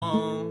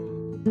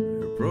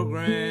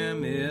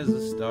program is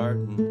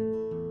a-startin'.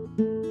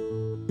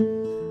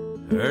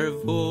 Her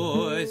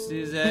voice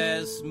is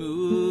as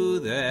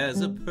smooth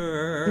as a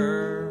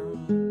pearl,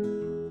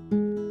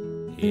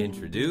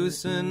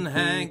 introducing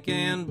Hank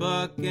and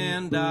Buck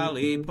and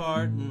Dolly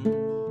Parton.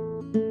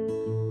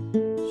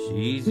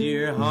 She's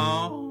your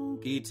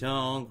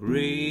honky-tonk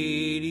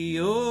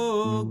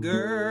radio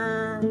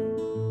girl.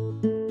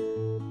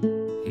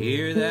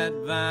 Hear that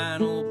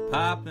vinyl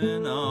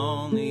popping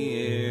on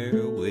the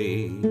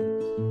airwaves,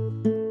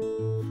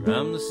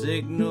 from the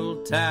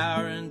signal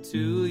tower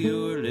into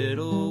your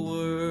little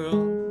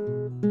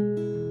world.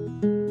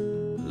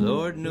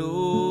 Lord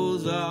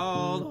knows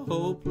all the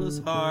hopeless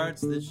hearts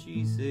that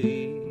she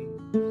saves.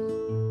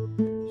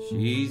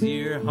 She's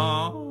your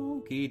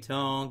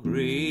honky-tonk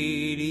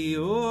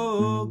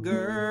radio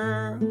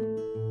girl.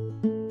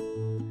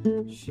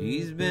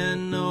 She's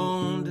been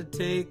known to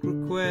take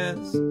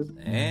requests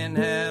and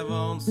have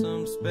on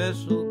some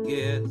special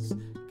guests.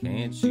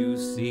 Can't you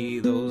see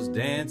those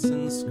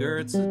dancing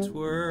skirts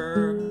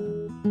a-twirl?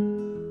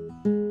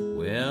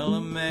 Well,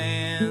 a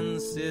man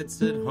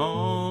sits at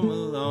home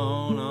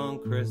alone on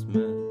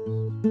Christmas.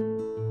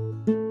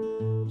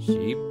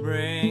 She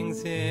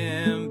brings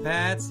him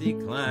Patsy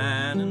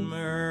Cline and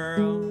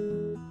Merle.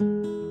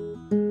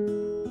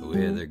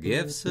 With her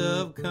gifts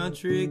of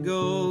country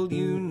gold,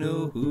 you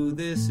know who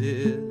this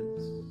is.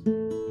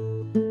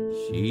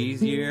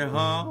 She's your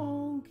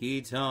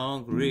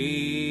honky-tonk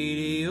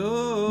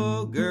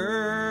radio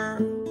girl.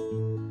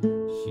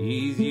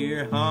 She's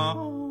your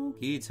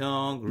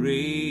honky-tonk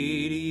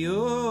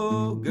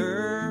radio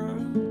girl.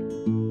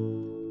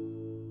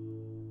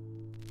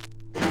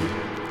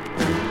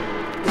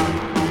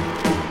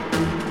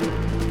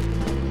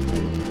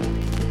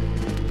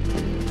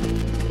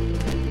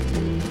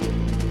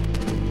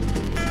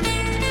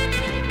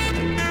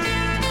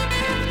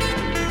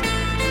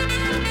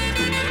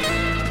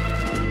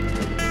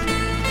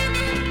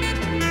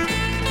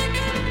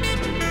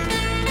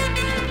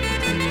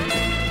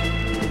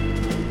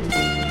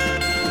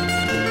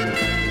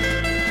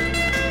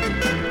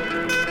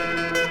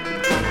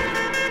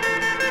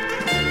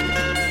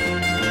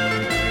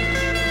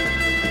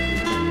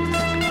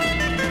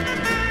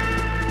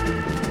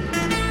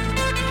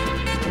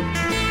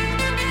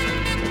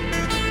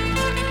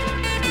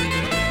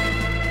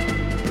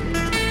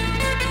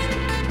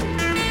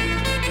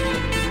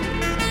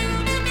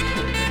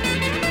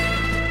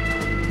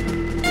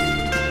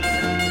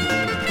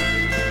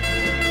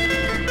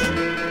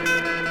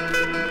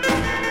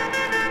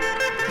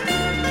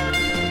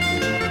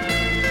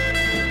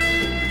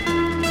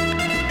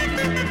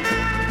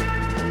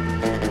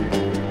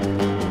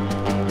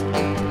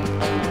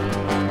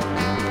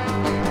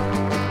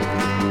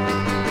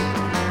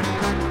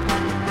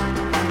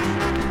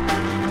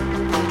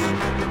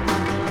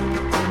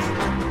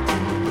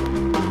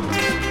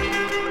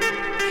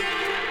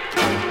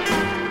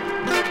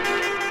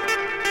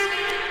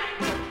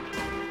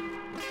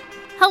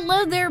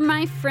 Hello there,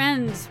 my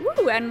friends.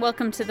 Woo, and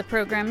welcome to the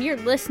program. You're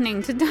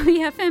listening to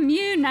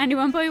WFMU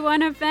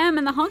 91.1 FM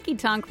and the Honky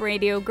Tonk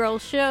Radio Girl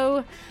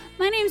Show.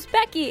 My name's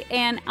Becky,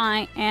 and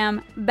I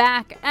am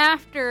back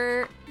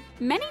after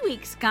many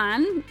weeks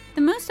gone.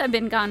 The most I've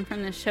been gone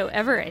from this show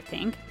ever, I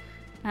think.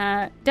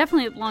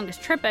 Definitely the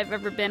longest trip I've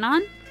ever been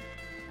on.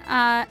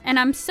 And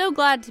I'm so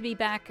glad to be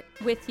back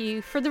with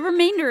you for the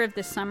remainder of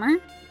the summer,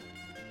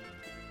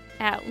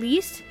 at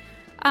least,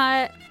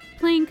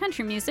 playing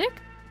country music.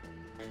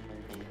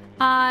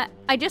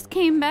 I just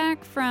came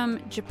back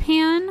from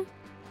Japan,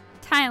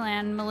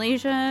 Thailand,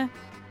 Malaysia,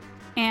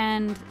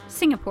 and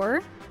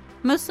Singapore,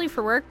 mostly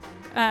for work,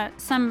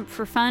 some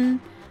for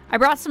fun. I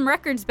brought some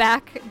records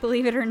back,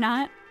 believe it or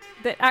not,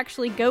 that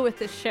actually go with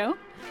this show.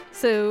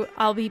 So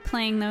I'll be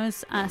playing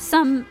those,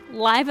 some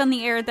live on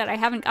the air that I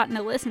haven't gotten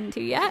to listen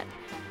to yet.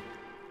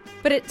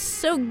 But it's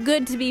so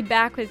good to be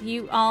back with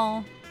you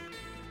all.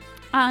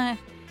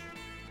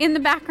 In the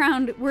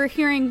background, we're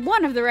hearing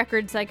one of the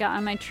records I got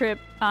on my trip.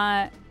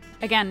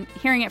 Again,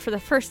 hearing it for the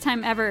first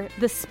time ever,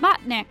 the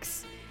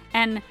Spotniks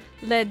and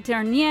Le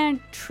Dernier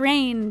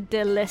Train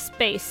De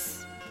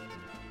L'Espace.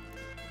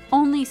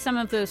 Only some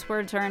of those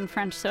words are in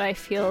French, so I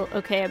feel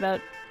okay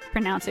about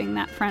pronouncing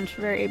that French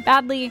very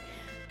badly,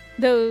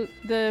 though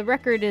the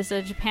record is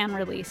a Japan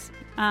release.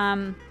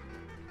 But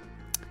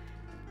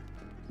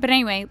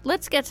anyway,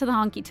 let's get to the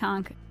honky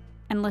tonk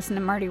and listen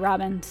to Marty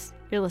Robbins.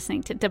 You're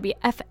listening to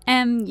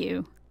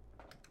WFMU.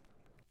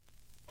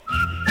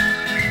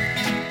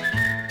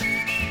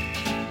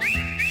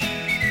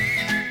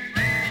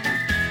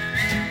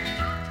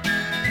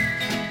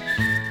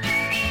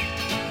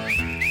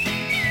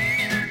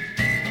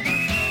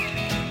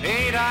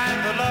 Ain't I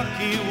the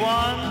lucky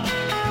one?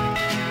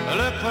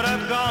 Look what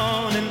I've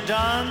gone and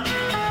done.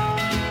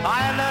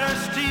 I let her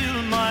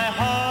steal my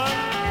heart.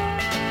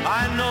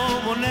 I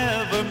know we'll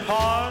never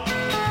part.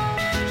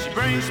 She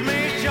brings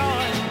me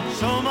joy,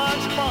 so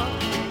much fun.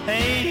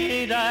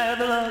 Ain't I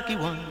the lucky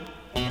one?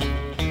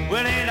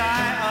 Well, ain't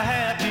I a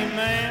happy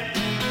man?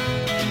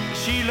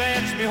 She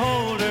lets me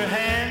hold her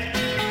hand.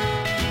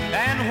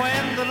 And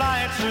when the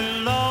lights are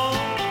low,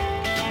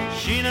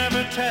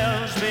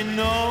 tells me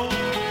no.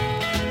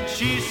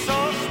 She's so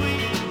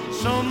sweet,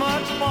 so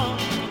much fun.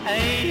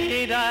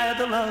 Ain't I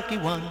the lucky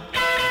one?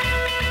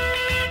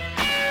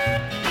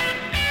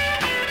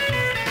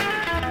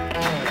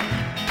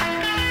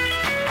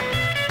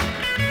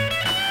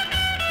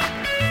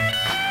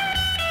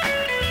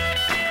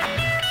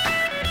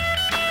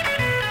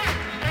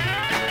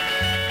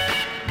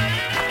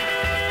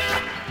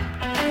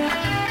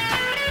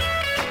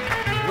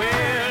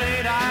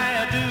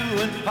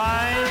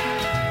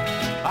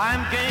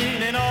 I'm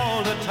gaining all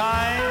the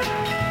time.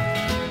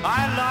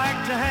 I like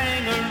to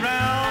hang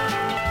around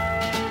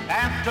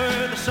after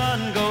the sun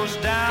goes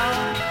down.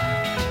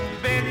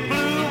 Big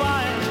blue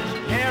eyes,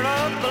 hair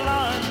of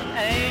blonde.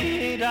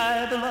 Ain't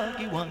I the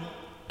lucky one?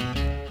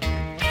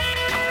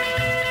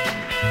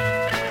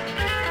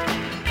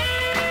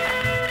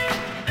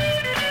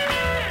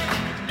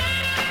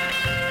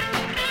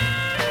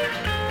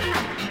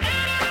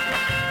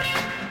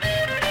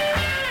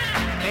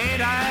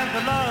 Ain't I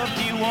the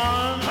lucky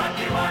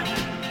one?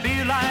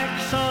 Feel like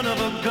the son of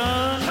a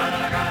gun.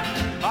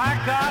 I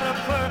got a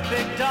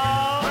perfect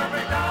doll.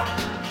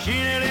 She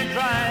nearly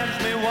drives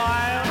me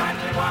wild.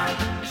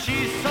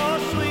 She's so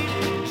sweet,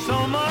 so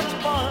much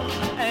fun.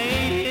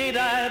 Ain't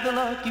I the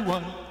lucky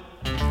one?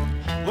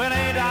 Well,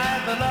 ain't I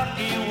the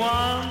lucky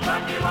one?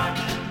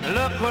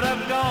 Look what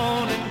I've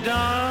gone and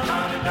done.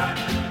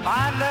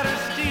 I let her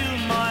steal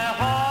my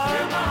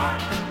heart.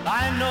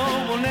 I know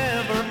we'll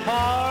never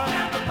part.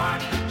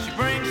 She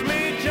brings me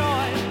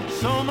joy,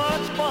 so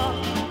much fun.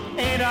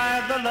 Ain't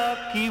I the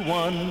lucky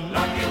one?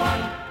 Lucky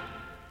one.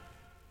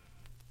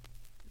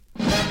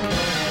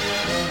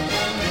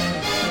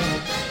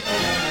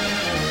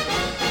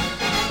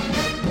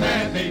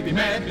 Mad baby,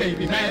 mad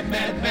baby, mad,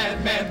 mad,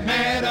 mad, mad,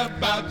 mad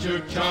about your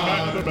charm.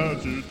 Mad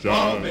about your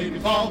charm.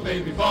 Fall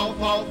baby, fall,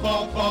 fall,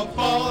 fall, fall,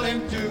 fall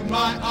into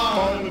my arms.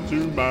 Fall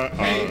into my arms.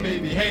 Hey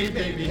baby, hey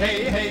baby,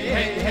 hey, hey,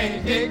 hey,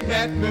 hey, dig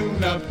that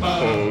moon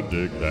above. Oh,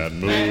 dig that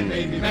moon. Mad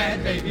baby,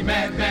 mad baby,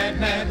 mad, mad,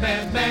 mad,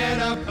 mad,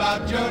 mad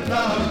about your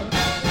love.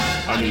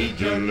 I need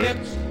your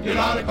lips, your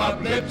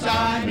lollipop lips,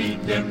 I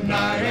need them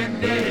night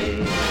and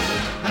day.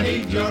 I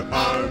need your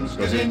arms,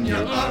 'cause in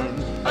your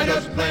arms I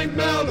just plain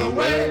melt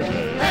away.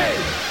 Hey!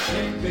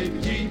 Hey, baby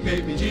G,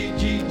 baby G,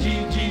 G,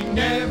 G, G,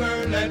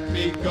 never let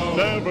me go.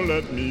 Never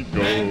let me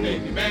go. Mad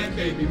baby, mad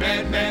baby,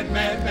 mad, mad,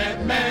 mad,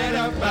 mad, mad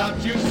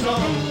about you so.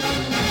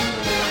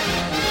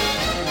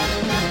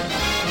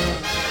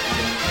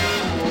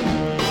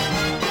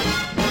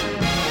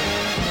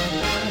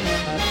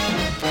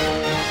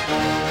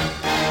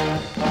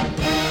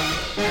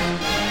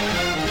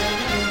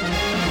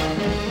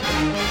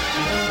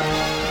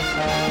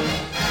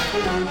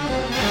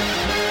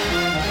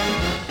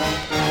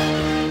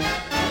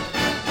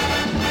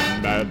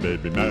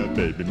 Baby, mad,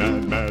 baby,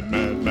 mad, mad,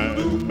 mad, mad,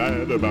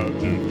 mad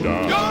about your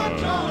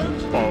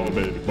charms. Fall,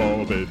 baby,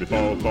 fall, baby,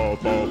 fall, fall,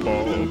 fall,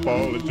 fall,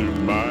 fall into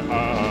my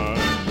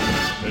arms.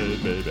 Hey,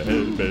 baby,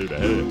 hey, baby,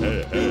 hey,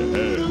 hey, hey,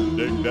 hey,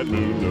 dig that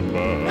moon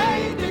above.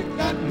 Hey, dig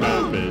that moon.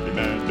 Mad, baby,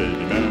 mad,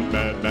 baby, mad,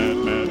 mad, mad,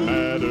 mad,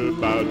 mad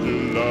about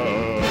your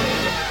love.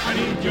 I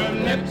need your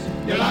lips,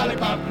 your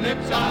lollipop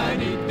lips, I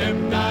need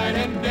them night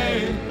and day.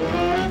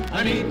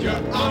 I need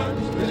your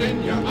arms, 'cause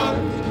in your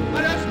arms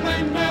I just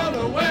plain melt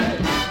away.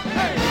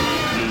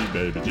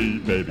 Baby G,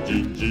 baby G,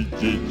 G,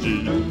 G, G,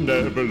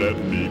 never let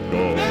me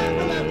go.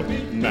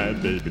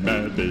 Mad baby,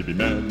 mad baby,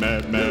 mad,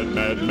 mad, mad,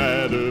 mad,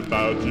 mad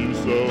about you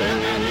so.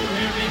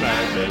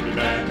 Mad baby,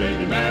 mad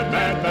baby, mad,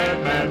 mad, mad,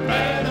 mad,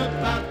 mad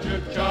about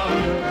your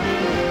charm.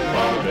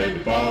 Fall baby,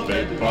 fall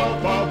baby, fall,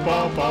 fall,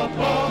 fall, fall,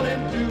 fall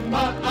into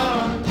my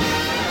arms.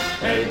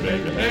 Hey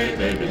baby, hey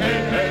baby, hey,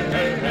 hey,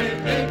 hey, hey,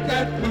 make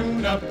that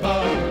moon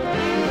above.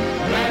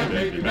 Mad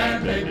baby,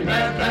 mad baby,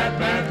 mad, mad,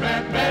 mad,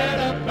 mad, mad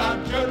about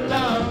your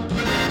love.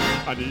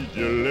 I need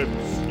your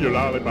lips, your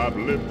lollipop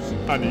lips,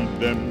 I need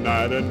them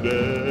night and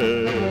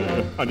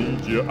day. I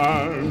need your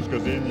arms,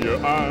 'cause in your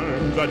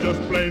arms I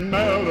just plain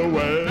melt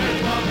away.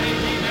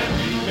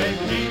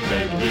 Baby,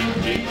 baby,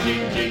 G, G,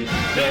 G,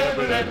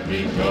 never let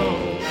me go.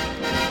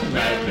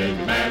 Mad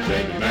baby, mad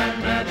baby, mad,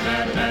 mad,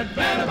 mad, mad,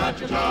 mad about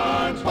your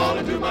charms. Fall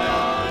into my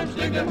arms,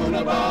 dig that moon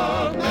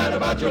above. Mad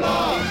about your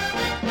love.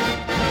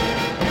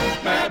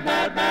 Mad,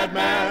 mad, mad,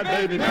 mad,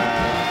 baby,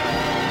 mad.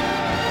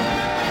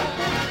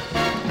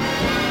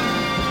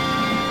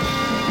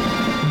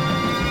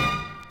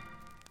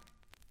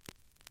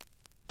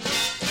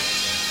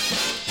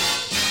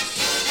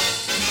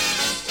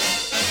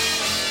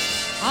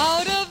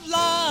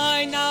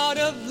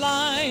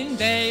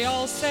 They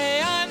all say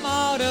I'm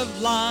out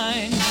of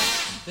line.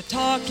 The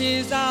talk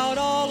is out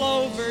all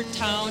over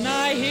town.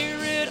 I hear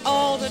it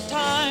all the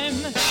time.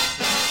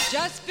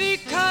 Just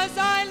because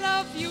I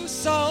love you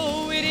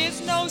so, it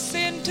is no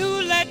sin to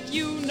let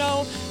you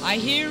know. I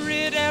hear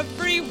it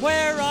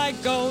everywhere I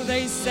go.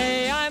 They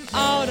say I'm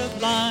out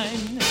of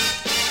line.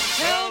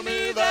 Tell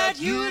me that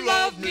you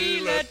love me.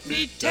 Let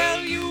me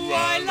tell you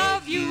I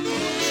love you.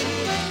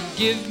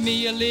 Give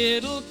me a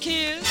little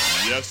kiss.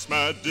 Yes,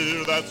 my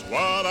dear, that's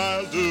what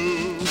I'll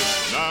do.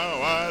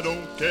 Now I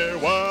don't care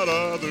what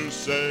others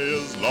say,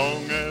 as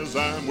long as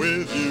I'm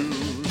with you.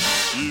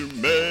 You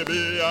may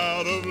be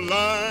out of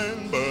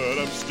line, but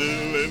I'm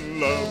still in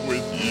love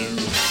with you.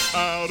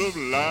 Out of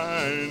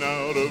line,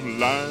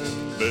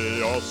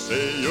 they all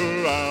say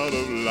you're out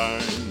of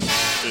line.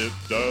 It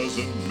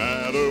doesn't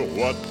matter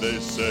what they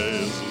say,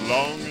 as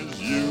long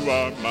as you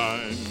are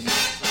mine.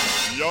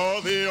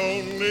 You're the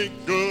only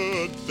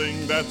good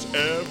thing that's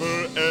ever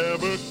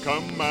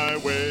come my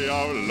way.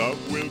 Our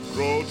love will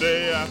grow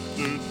day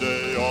after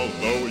day,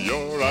 although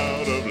you're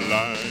out of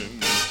line.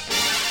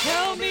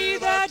 Tell me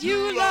that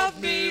you love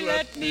me,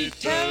 let me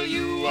tell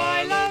you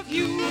I love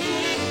you.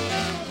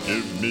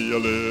 Give me a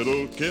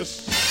little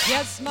kiss.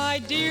 Yes, my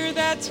dear,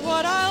 that's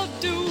what I'll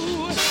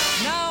do.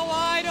 Now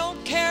I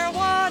don't care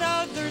what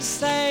others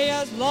say,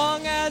 as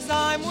long as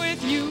I'm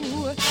with you.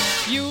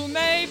 You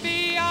may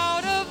be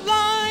out of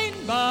line,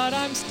 but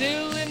I'm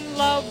still in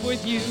love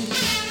with you.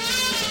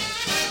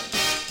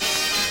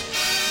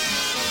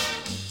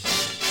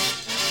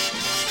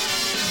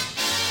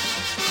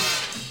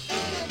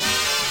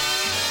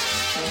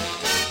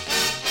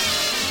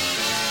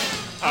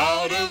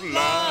 Out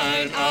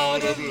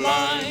of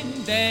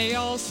line, they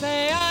all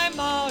say I'm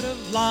out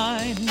of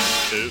line.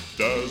 It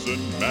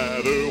doesn't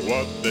matter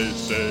what they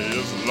say,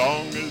 as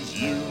long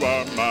as you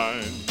are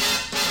mine.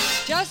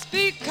 Just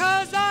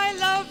because I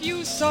love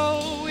you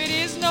so, it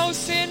is no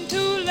sin to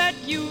let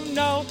you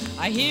know.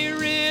 I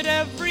hear it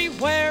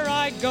everywhere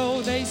I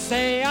go, they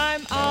say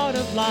I'm out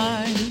of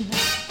line.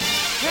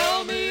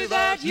 Tell me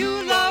that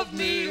you love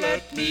me,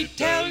 let me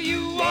tell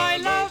you I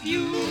love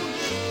you.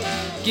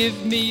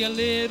 Give me a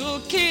little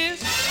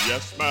kiss.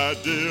 Yes, my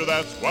dear,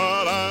 that's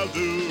what I'll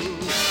do.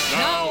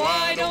 Now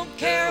I don't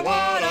care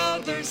what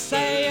others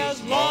say,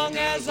 as long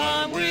as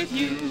I'm with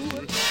you.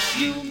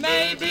 You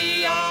may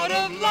be out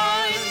of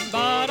line,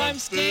 but I'm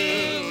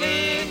still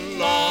in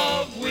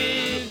love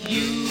with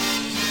you.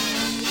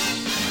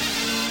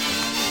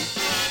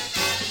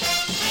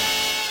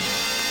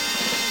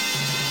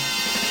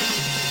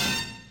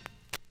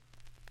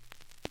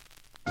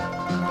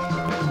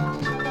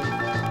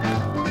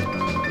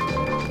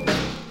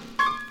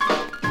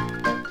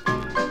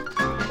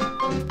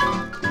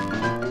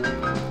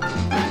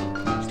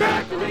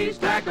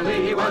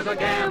 Stackley, he was a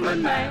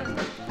gambling man,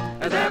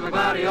 as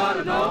everybody ought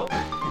to know.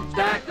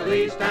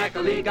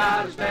 Stackley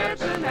got a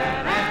Stetson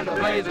hat and a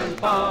blazing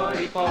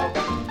 44.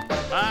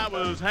 I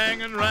was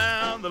hanging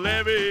round the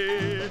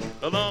levee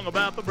along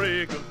about the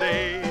break of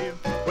day,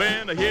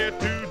 when I hear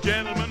two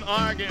gentlemen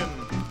arguing.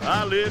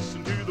 I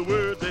listen to the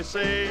words they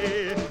say.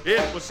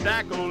 It was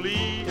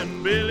Stackley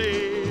and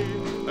Billy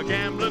a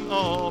gambling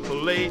awful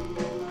late.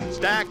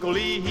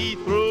 Stackley, he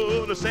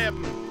throwed a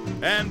 7,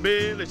 and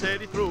Billy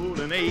said he throwed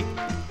an 8.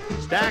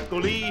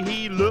 Stackley,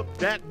 he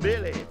looked at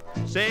Billy,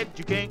 said,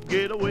 you can't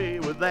get away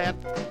with that.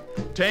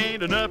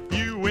 'Tain't enough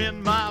you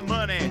win my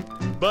money,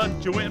 but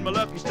you win my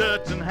lucky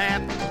Stetson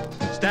hat.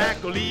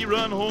 Stackley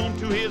run home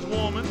to his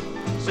woman,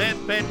 said,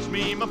 fetch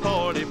me my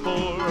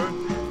 44.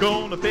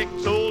 Gonna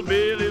fix old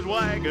Billy's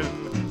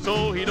wagon,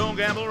 so he don't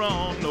gamble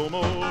wrong no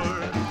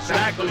more.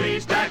 Stackley,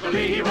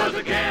 he was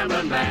a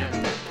gambling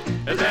man,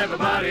 as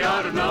everybody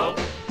ought to know.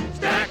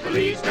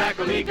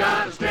 Stackley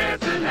got a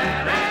Stetson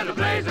hat and a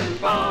blazing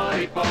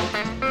 44.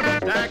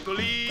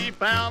 Stackley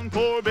found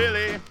poor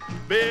Billy.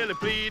 Billy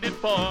pleaded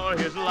for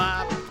his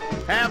life.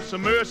 Have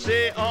some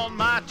mercy on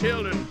my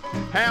children,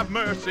 have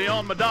mercy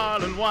on my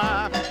darling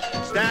wife.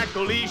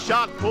 Stackley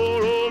shot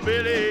poor old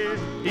Billy,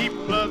 he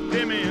plugged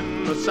him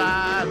in the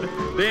side.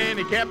 Then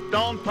he kept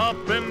on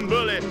pumping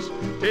bullets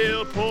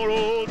till poor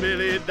old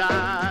Billy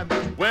died.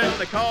 When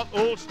they caught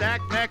old Stack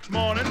next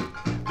morning,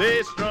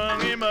 they strung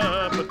him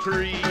up a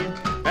tree.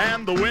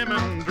 And the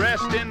women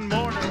dressed in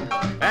mourning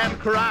and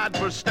cried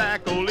for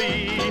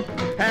Stackley.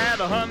 Had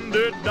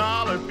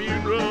 $100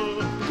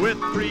 funeral with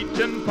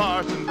preaching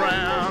Parson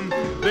Brown.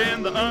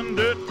 Then the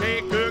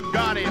undertaker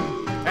got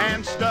him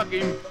and stuck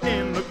him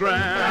in the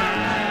ground.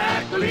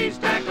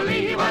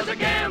 Stackley, he was a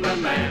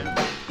gambling man,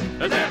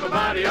 as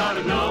everybody ought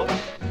to know.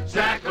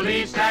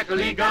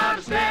 Stackley got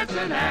a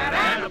Stetson hat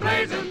and a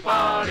blazing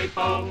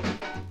 44.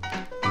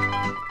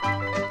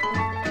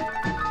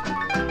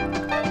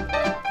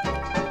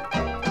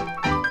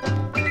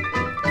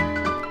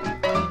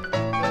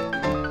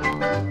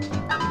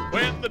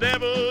 When the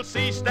devil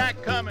sees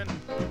Stack coming,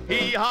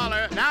 he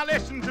holler, now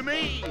listen to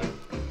me.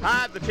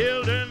 Hide the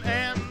children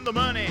and the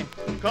money,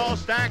 'cause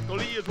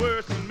Stackley is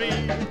worse than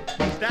me.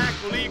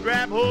 Stackley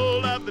grabbed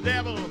hold of the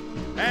devil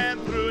and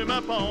threw him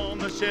up on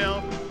the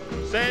shelf.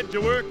 Said,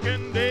 your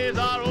working days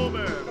are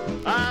over,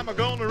 I'm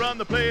gonna run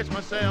the place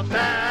myself.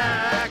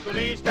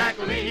 Stackley,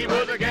 he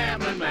was a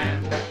gambling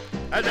man,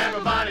 as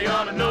everybody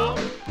ought to know.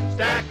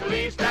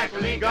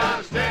 Stackley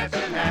got a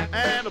Stetson hat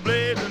and a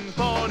blazing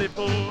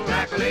 44.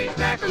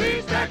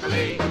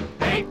 Stackley,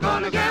 ain't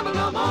gonna gamble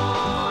no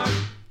more.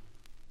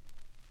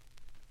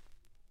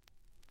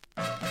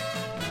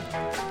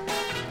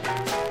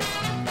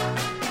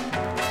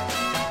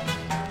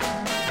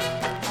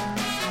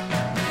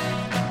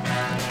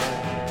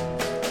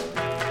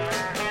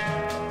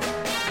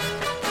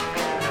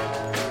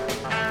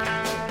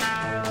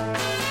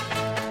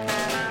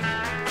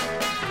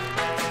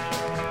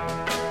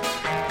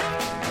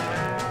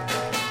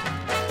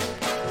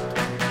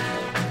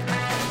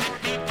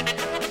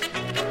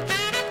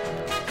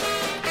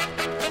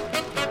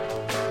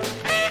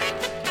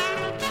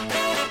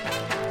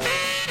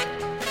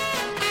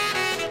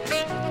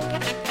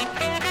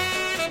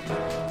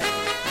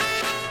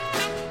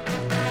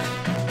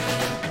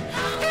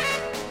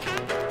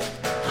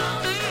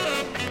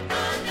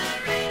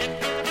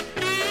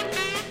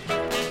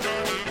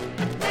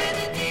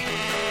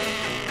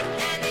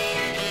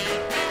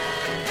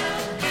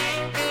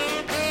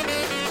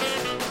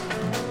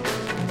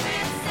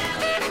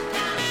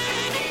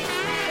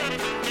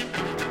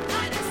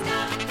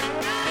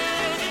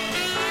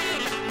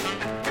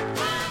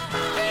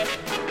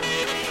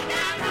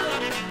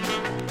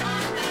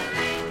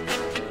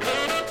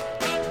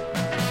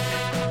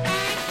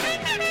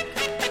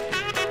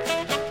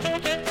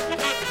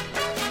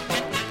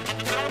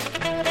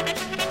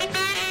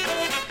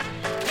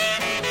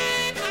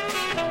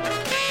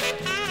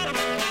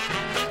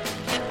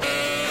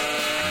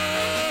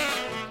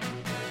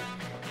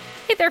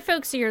 there,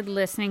 folks. You're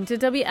listening to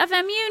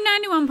WFMU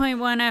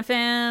 91.1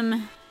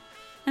 FM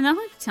and the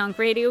Honky Tonk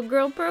Radio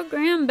Girl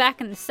program.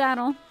 Back in the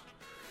saddle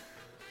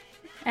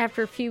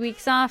after a few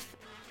weeks off.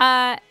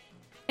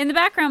 In the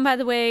background, by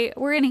the way,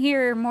 we're going to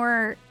hear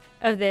more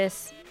of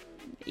this,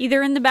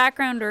 either in the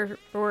background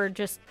or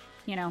just,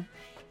 you know,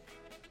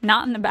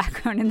 not in the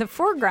background, in the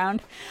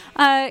foreground.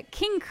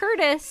 King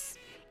Curtis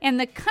and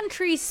the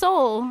Country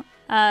Soul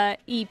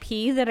EP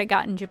that I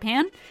got in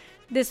Japan.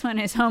 This one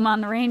is Home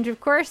on the Range, of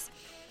course.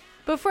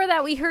 Before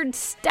that, we heard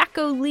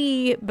Stacko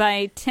Lee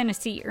by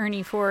Tennessee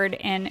Ernie Ford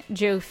and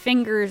Joe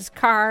Fingers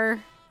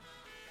Carr,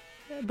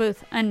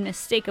 both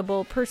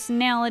unmistakable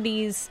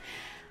personalities.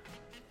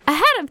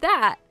 Ahead of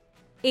that,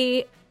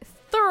 a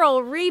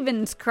Thurl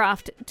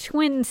Ravenscroft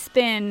twin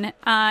spin.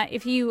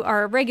 If you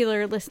are a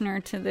regular listener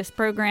to this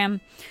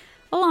program,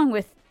 along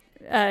with,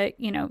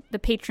 the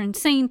patron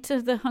saint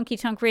of the Honky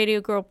Tonk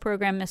Radio Girl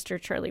program,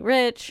 Mr. Charlie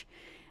Rich,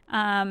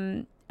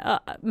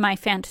 my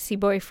fantasy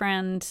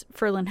boyfriend,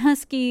 Ferlin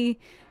Husky.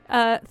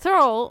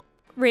 Thurl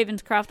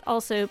Ravenscroft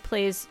also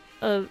plays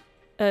a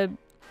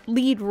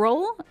lead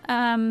role.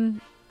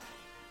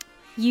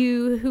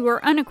 You who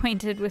are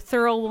unacquainted with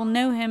Thurl will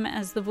know him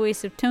as the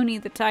voice of Tony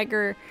the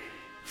Tiger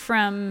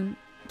from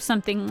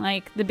something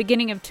like the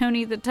beginning of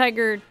Tony the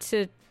Tiger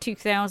to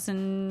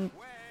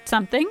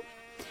 2000-something.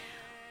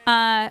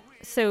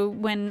 So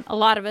when a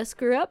lot of us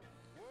grew up,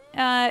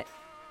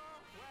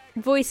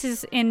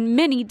 voices in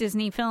many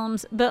Disney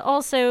films, but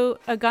also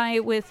a guy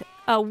with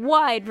a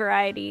wide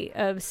variety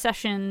of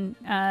session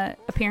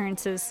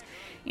appearances.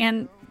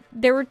 And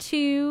there were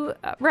two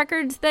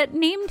records that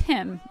named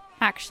him,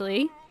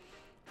 actually.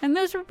 And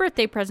those were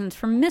birthday presents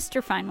from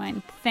Mr.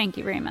 Finewine. Thank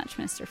you very much,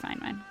 Mr.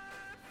 Finewine.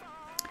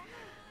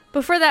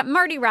 Before that,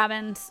 Marty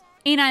Robbins,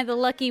 Ain't I the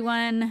Lucky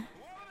One?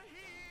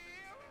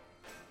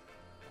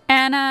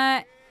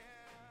 And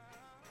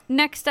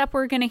next up,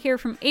 we're going to hear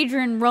from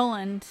Adrian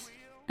Rowland,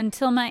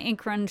 Until My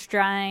Ink Runs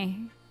Dry.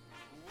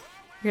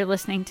 You're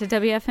listening to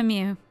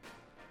WFMU.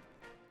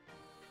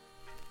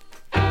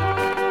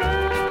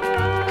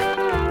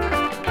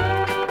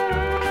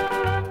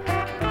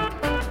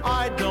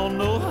 I don't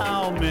know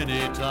how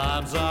many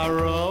times I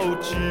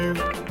wrote you.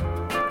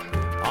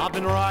 I've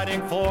been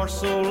writing for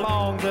so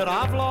long that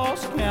I've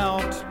lost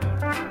count.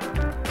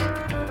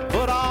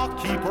 But I'll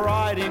keep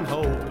writing,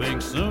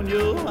 hoping soon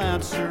you'll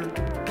answer.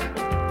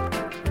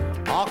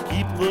 I'll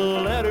keep the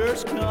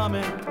letters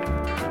coming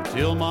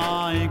till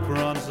my ink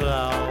runs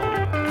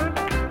out.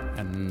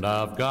 And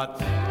I've got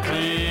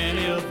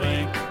plenty of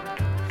ink,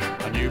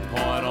 a new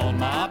point on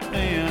my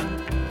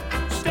pen,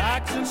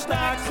 stacks and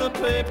stacks of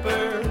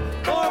paper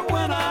for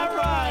when I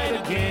write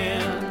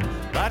again.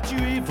 That you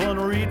even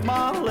read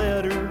my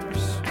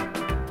letters,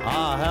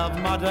 I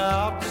have my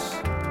doubts,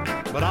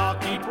 but I'll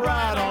keep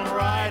right on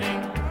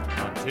writing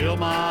until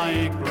my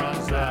ink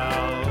runs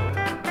out.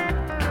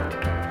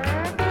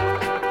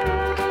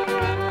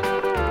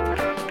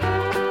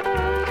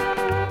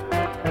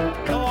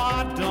 No,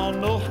 I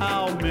don't know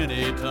how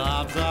many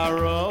times I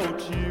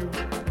wrote you,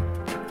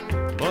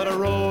 but I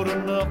wrote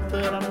enough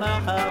that I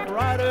now have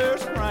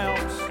writer's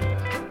cramps.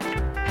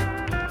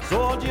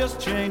 So I'll just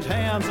change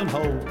hands and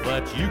hope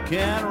that you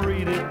can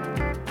read it.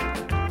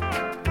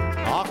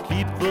 I'll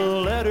keep the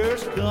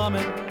letters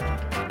coming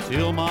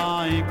until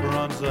my ink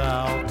runs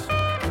out.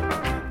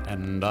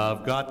 And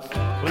I've got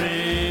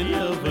plenty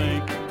of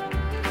ink,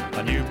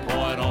 a new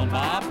point on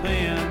my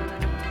pen,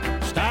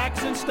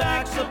 stacks and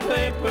stacks of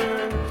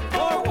paper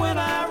for when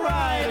I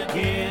write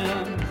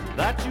again.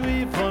 That you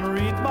even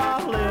read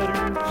my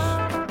letters,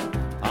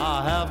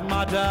 I have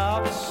my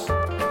doubts,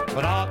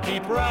 but I'll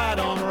keep right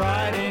on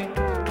writing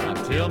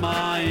until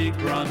my ink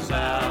runs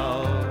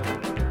out.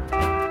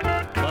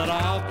 But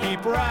I'll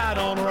keep right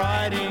on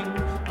writing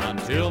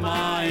until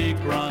my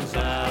ink runs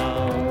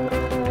out.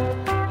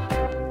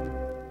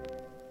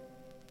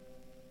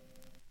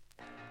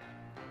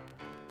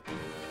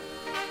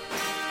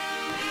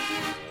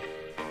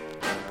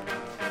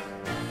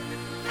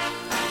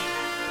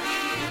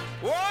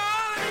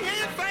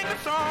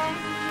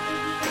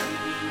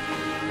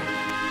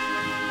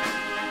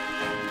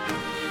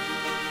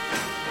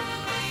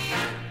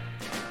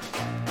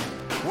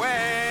 Wagon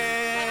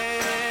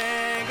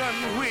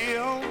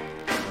wheel,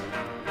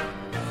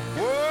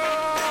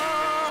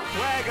 whoa,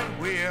 wagon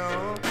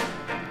wheel,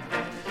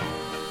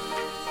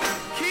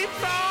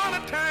 keeps on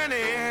a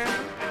turning,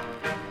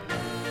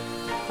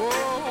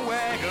 oh,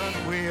 wagon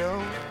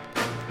wheel,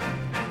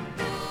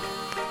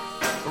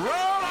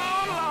 roll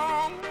on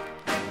along,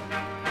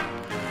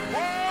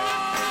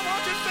 whoa,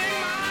 won't you sing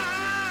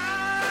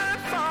my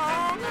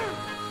song,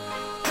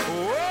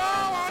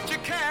 whoa, won't you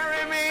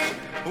carry me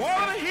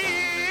over the hill.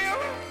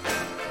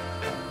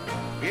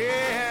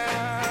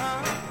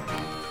 Yeah,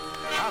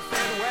 I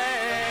said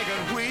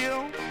wagon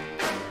wheel,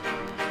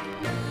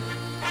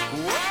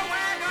 whoa,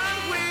 wagon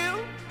wheel,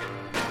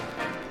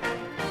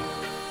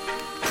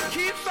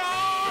 keeps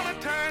on a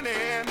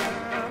turning,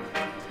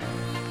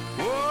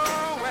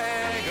 whoa,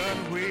 wagon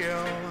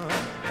wheel.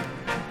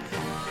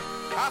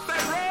 I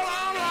said roll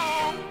on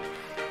along,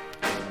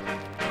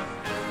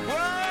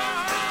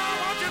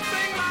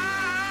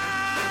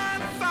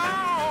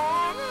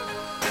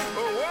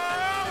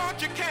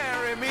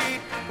 carry me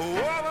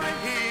over the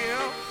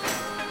hill.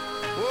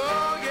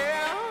 Oh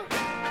yeah,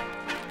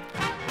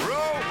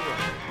 roll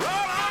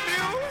on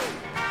you.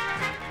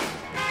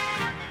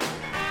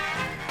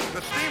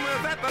 The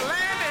steamer's at the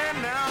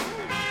landing now,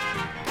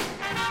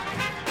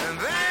 and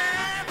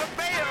there's a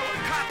bale of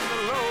cotton to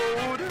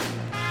load.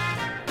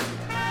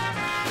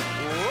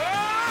 Oh,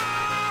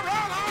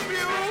 roll on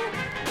you.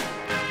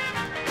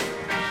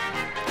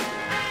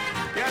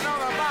 You know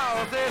the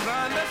boss is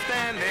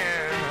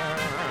understanding.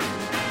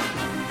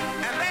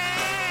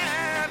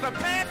 A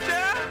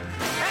pasture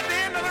at the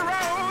end of the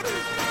road.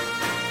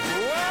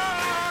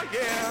 Whoa,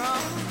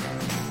 yeah.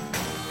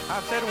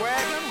 I said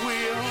wagon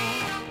wheel.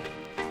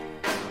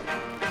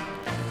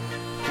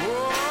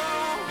 Whoa,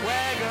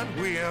 wagon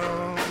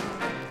wheel.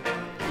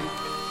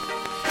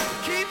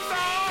 Keeps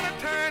on a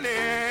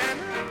turning.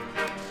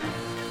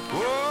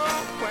 Whoa,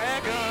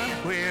 wagon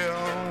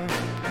wheel.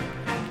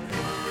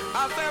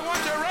 I said,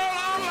 won't you roll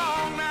on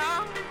long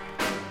now?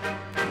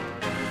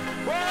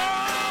 Whoa,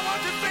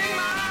 won't you sing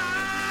my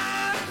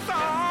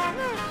song?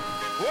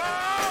 Whoa,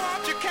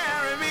 won't you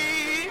carry me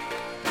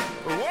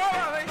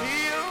over the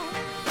hill?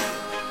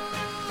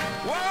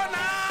 Whoa,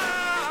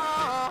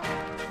 now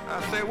I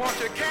say, won't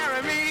you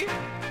carry me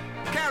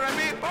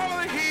over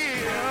the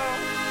hill?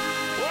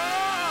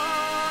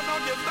 Whoa,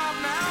 don't you stop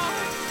now?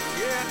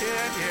 Yeah,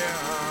 yeah, yeah.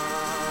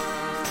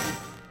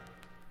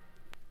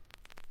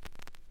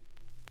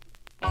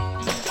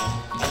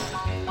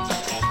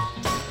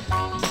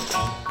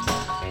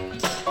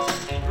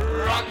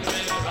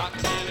 Rockabilly,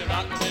 rockabilly,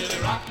 rockabilly,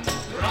 rock.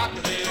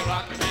 Rockabilly,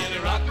 rockabilly,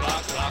 rock,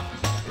 rock, rock.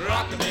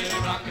 Rockabilly,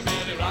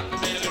 rockabilly,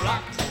 rockabilly,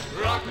 rock.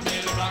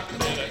 Rockabilly,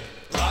 rockabilly,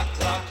 rock,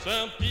 rock.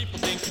 Some people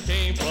think you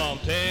came from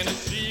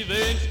Tennessee,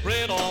 then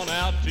spread on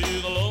out to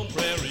the Lone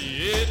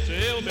Prairie. It's a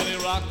hillbilly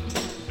rock.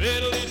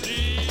 Fiddly G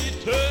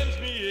turns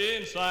me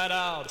inside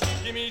out.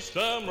 Give me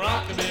some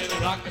rockabilly,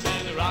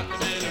 rockabilly,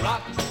 rockabilly,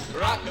 rock.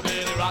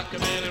 Rockabilly,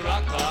 rockabilly,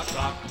 rock, rock,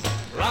 rock.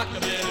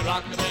 Rockabilly,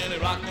 rockabilly,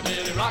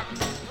 rockabilly, rock.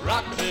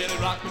 Rockabilly,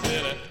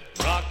 rockabilly,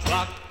 rock,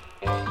 rock.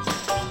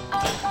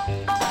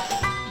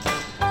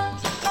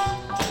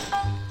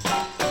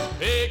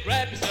 Hey,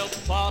 grab yourself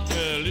a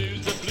partner,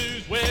 lose the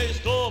blues, wear your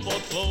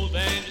store-bought clothes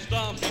and your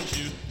stomping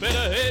shoes.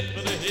 Better head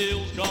for the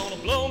hills, gonna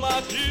blow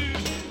my fuse.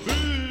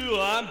 Ooh,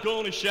 I'm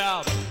gonna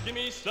shout. Give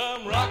me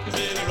some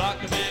rockabilly,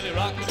 rockabilly,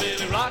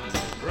 rockabilly, rock.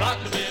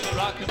 Rockabilly,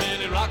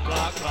 rockabilly, rock,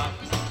 rock, rock.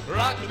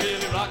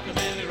 Rockabilly,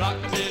 rockabilly,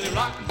 rockabilly,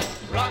 rock.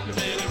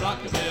 Rockabilly,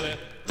 rockabilly,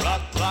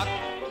 rock, rock.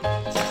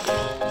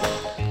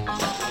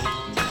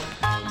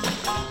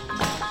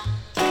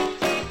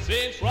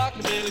 Since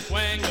rockabilly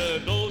swang the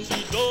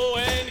do-si-do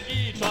and the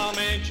guitar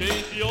man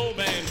chase the old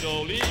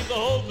banjo, leave the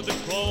hole for the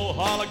crow,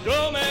 holler,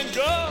 go man,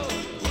 go,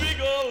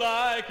 wiggle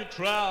like a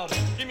trout.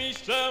 Give me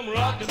some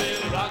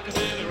rockabilly,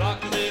 rockabilly,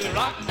 rockabilly,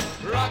 rock.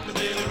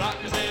 Rockabilly,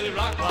 rockabilly,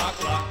 rock,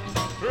 rock, rock.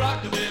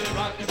 Rockabilly,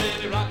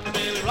 rockabilly,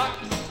 rockabilly, rock.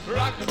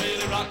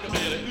 Rockabilly,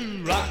 rockabilly,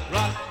 ooh, rock,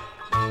 rock.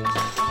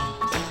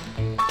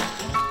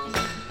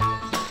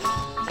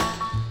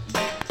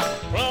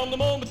 From the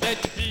moment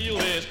that you feel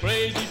this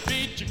crazy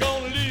beat, you're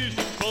gonna lose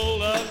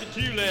control of your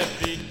two left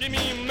feet. Give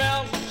me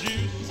mountain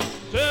juice,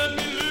 turn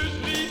me loose,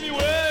 leave me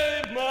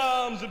wave my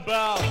arms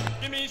about.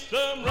 Give me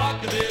some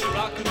rockabilly,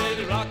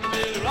 rockabilly,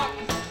 rockabilly, rock.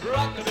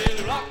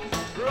 Rockabilly, rock,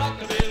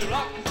 rockabilly,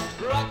 rock.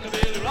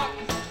 Rockabilly, rock,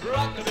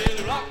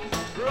 rockabilly, rock.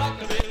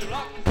 Rockabilly,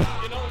 rock.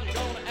 You know you're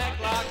gonna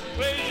act like a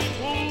crazy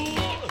fool.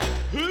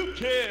 Who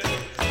cares?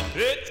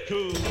 It's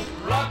cool.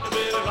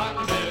 Rockabilly,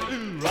 rockabilly,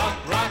 ooh, rock,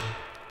 rock.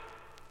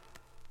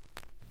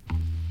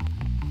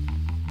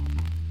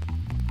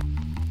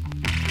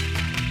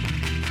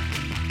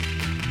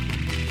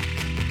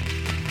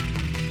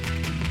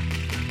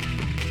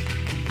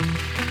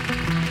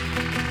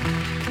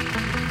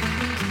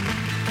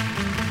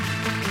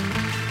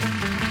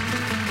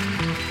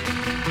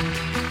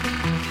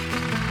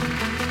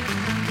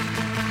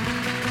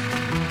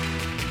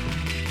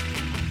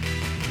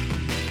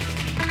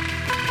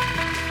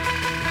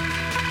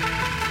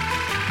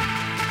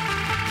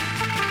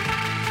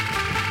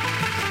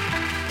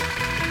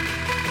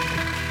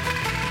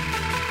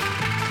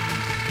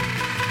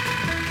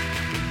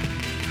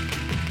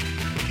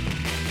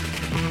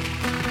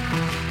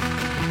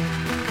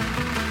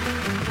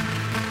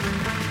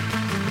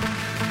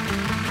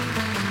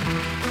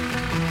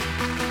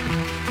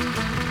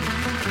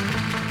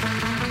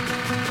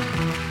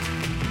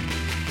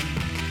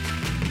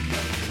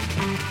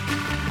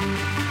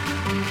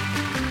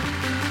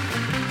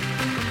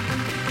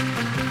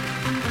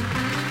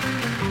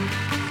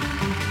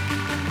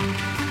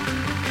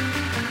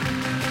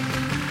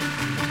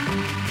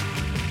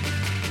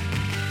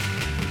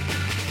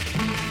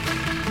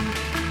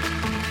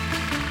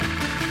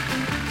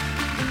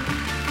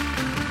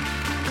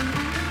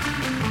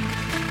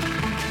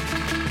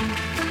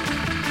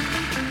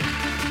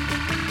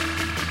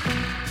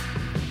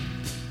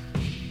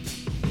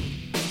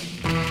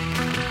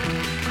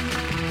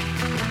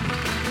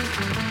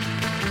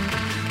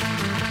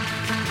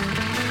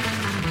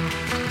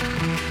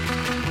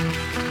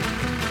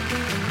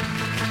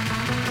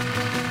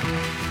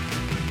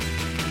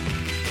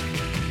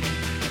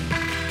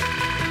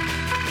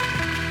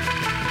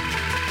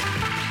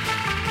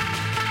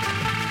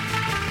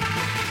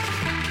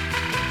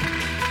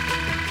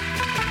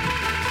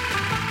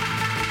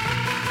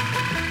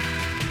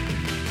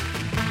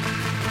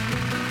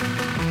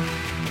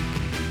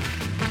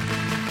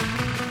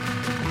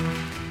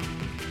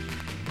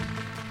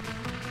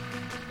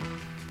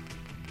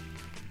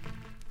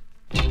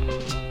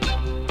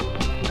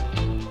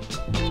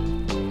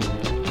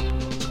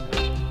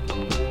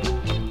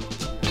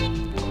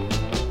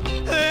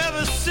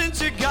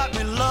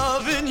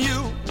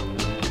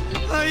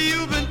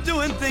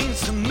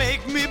 to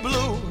make me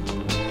blue.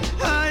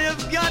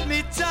 You've got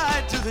me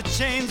tied to the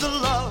chains of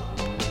love,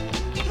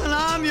 and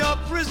I'm your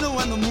prisoner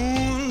when the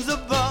moon's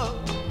above.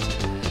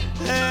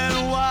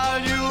 And while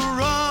you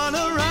run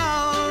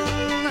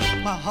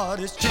around, my heart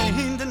is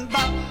chained and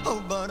bound.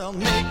 Oh, but I'll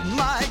make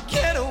my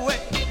getaway.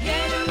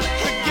 Get away,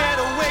 get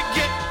away,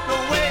 get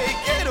away,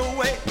 get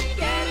away.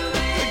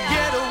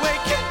 Get away,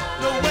 get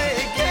away,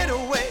 get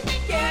away.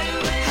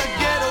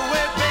 Get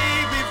away,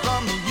 baby,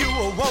 from you.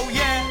 Oh, oh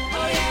yeah.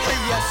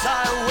 Yes, I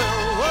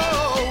will. Oh,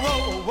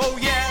 oh, oh,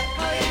 yeah.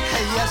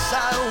 Yes, I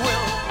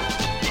will.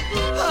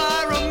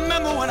 I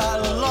remember when I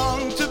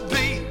longed to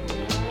be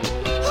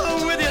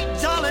with you,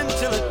 darling,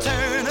 till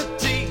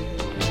eternity.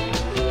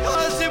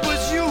 'Cause it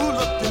was you who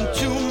looked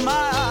into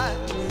my eyes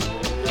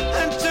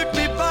and took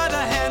me by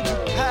the hand to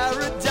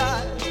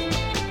paradise.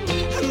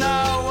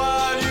 Now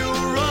while you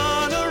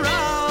run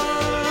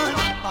around,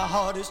 my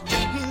heart is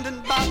chained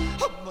and bound,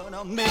 but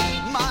I'll make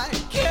my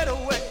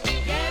getaway.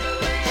 Get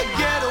away,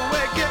 get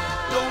away, get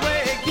away,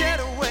 get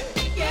away.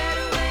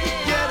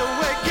 Get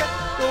away, get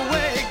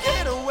away,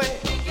 get away.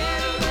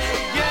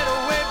 Get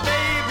away,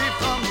 baby,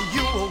 from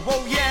you. Oh,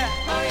 oh yeah.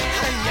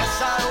 Yes,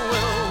 I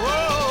will.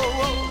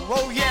 Oh, oh,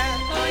 oh yeah.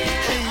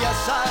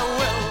 Yes, I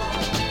will.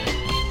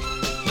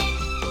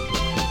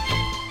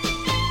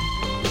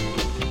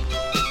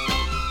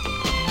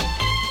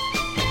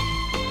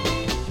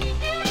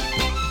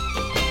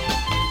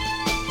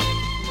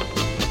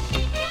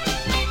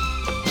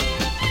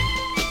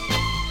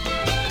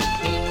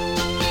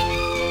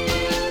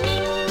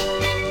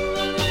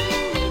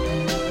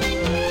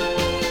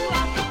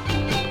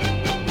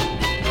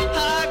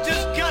 I've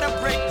just gotta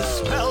break the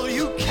spell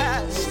you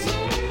cast,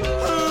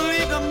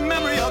 leave the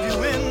memory of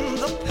you in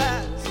the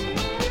past.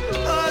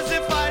 'Cause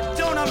if I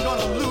don't, I'm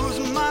gonna lose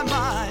my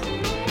mind.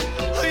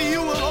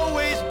 You will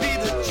always be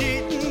the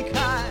cheating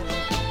kind.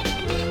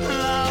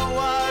 Now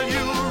while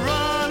you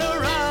run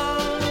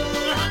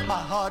around,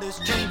 my heart is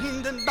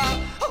chained and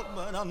bound,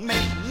 but I'll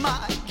make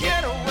my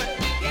getaway.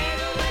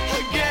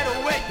 Get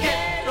away,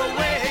 get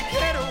away,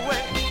 get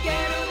away.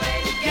 Get away,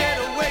 get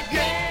away,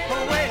 get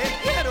away,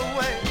 get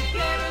away.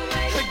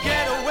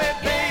 Get away,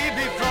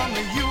 baby, from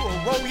you.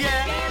 Oh,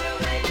 yeah.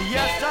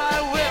 Yes, I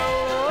will.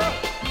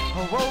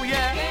 Oh,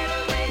 yeah.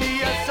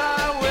 Yes, I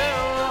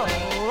will.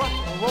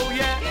 Oh,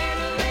 yeah.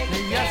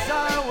 Yes, I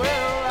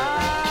will.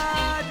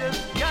 I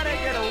just gotta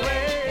get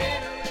away.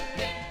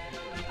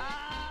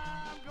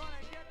 I'm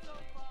gonna get so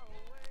far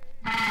away.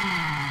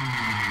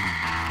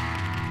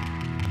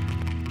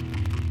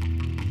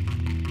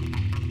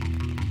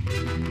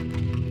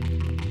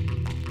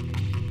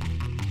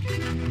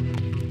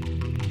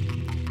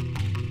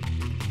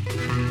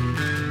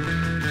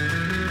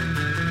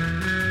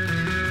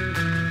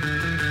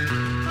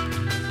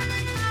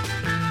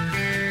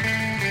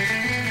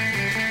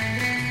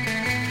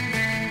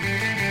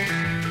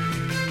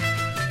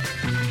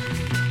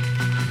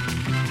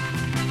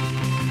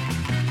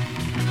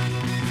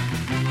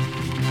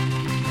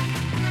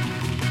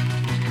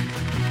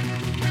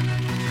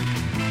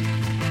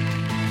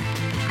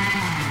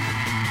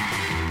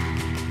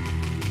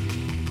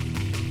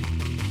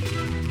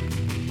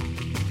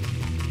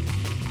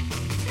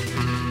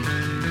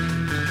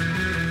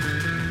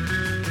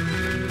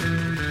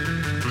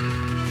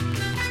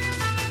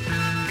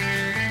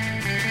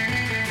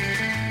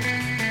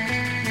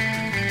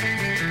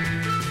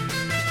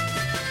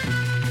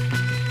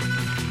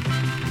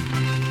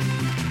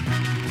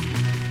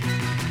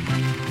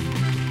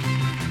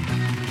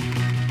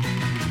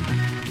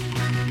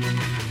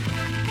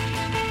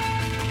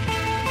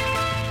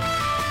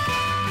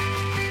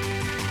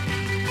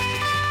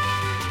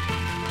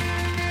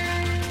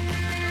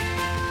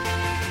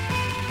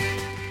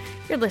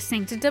 You're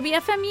listening to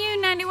WFMU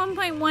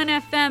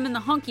 91.1 FM in the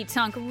Honky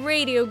Tonk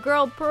Radio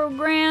Girl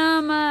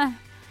program.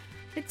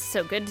 It's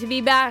so good to be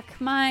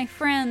back, my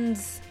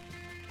friends.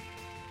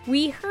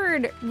 We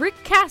heard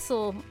Rick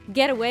Castle,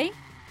 Getaway.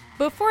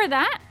 Before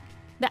that,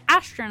 the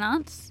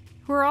Astronauts,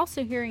 who are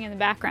also hearing in the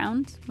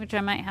background, which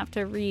I might have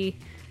to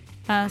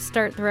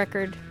restart the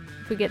record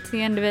if we get to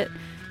the end of it.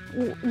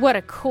 What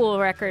a cool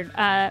record.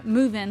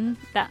 Movin',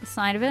 that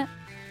side of it,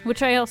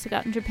 which I also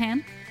got in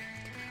Japan.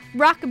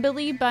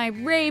 Rockabilly by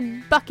Ray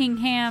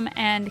Buckingham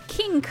and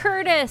King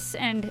Curtis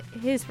and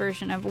his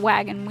version of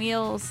Wagon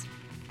Wheels.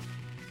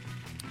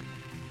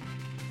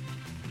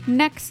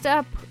 Next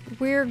up,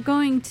 we're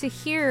going to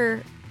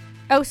hear...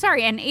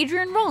 and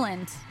Adrian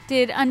Rowland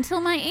did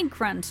Until My Ink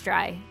Runs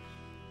Dry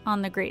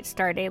on the Great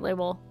Star Day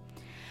label.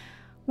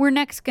 We're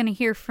next going to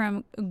hear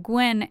from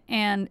Gwen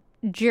and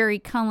Jerry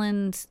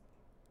Collins.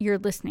 You're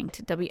listening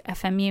to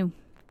WFMU.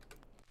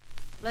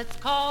 Let's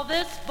call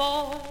this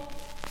boy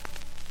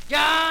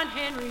John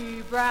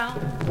Henry Brown.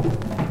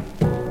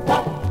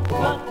 Walk,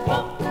 walk,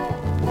 walk,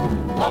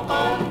 walk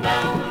on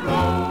down the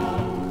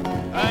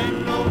road.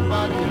 Ain't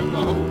nobody in the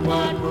whole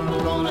wide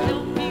world gonna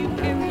help me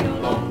carry your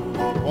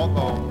load. Walk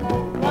on,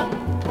 walk,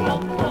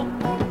 walk, walk.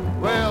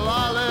 Well,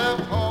 I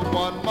left home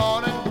one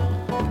morning,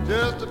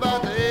 just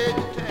about the age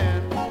of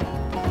 10.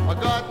 I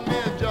got me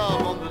a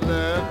job on the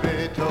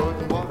levee,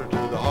 toting water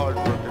to the hard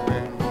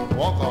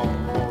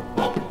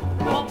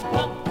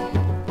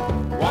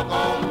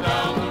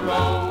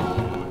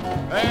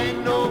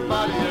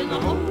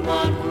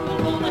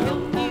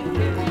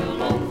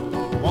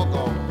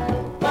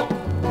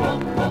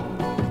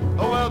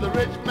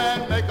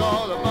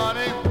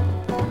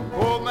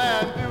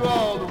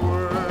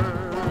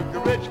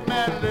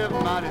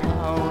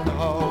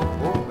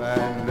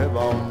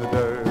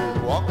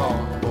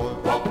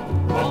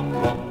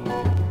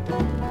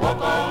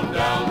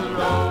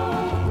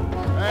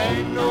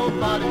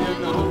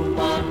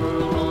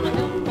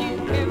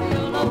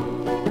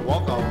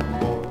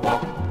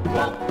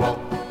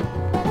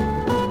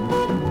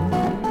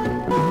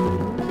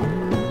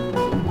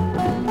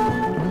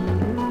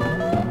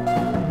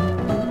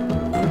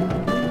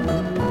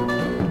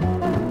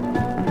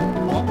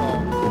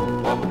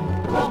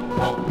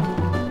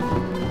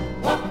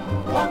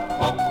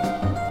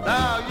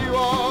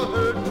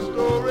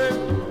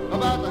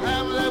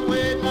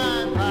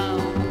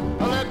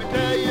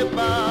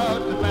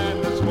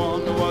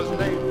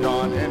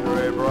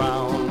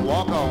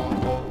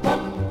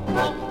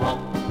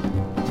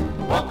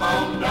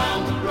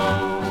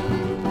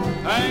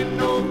ain't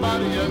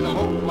nobody in the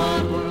whole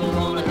wide world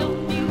gonna help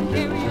you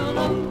carry your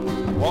load.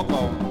 Walk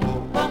on,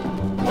 walk,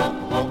 walk,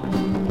 walk,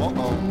 walk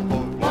on,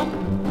 walk,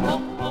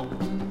 walk, walk,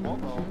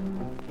 walk on.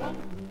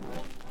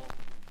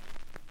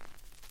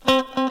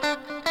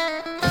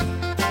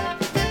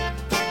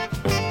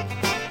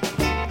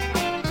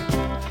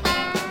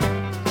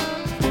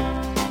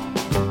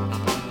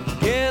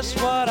 Guess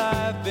what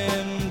I've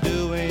been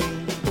doing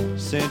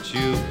since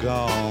you've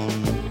gone?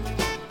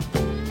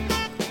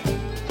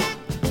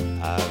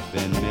 I've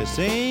been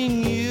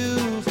missing you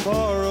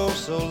for oh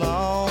so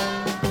long.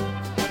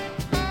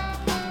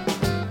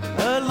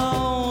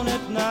 Alone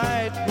at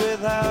night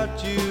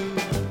without you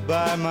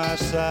by my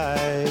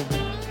side.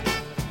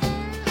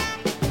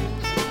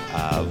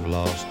 I've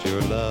lost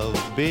your love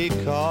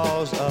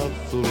because of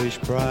foolish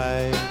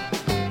pride.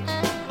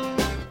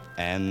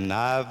 And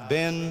I've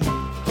been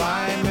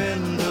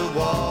climbing the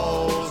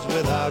walls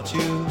without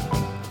you,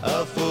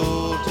 a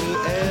fool to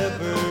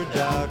ever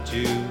doubt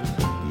you.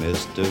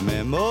 Mr.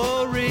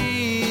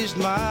 Memory's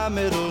my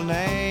middle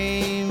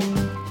name.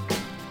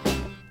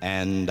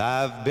 And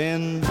I've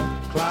been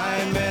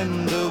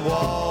climbing the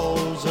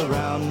walls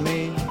around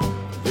me,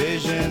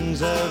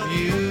 visions of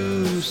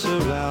you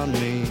surround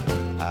me.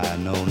 I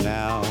know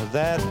now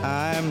that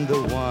I'm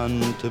the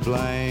one to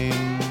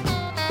blame.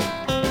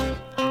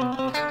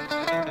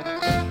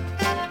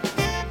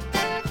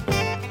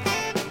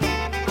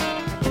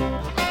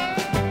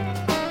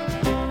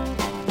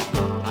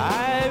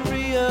 I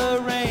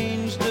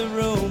rearrange the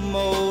room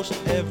most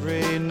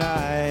every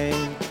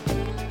night.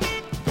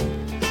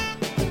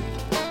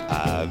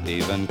 I've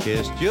even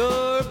kissed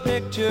your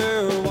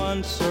picture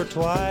once or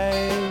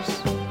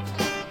twice.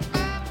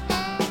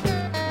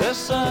 The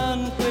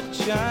sun quit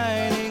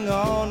shining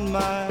on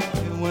my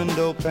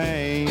window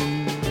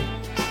pane.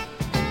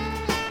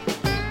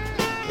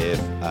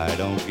 If I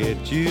don't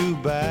get you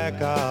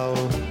back,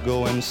 I'll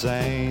go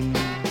insane.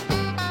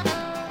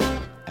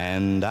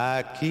 And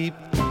I keep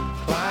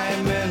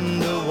climbing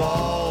the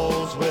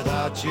walls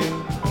without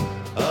you,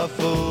 a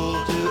fool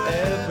to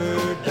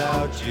ever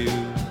doubt you.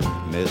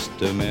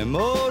 Mr.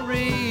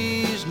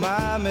 Memory's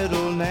my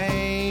middle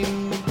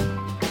name.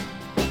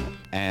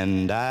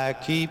 And I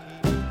keep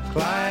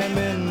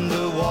climbing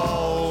the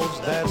walls,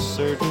 that's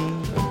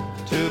certain,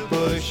 to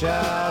push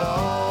out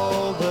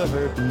all the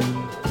hurting.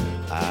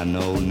 I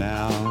know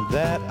now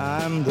that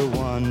I'm the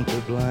one to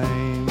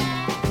blame.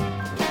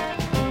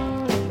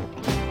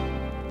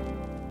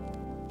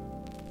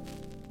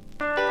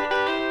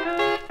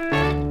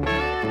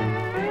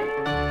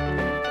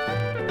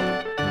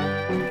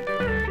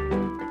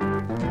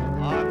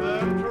 I've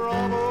been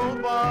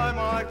troubled by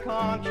my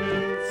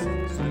conscience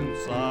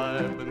since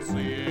I've been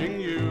seeing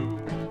you.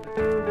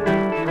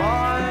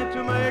 Trying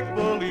to make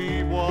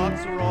believe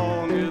what's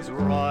wrong is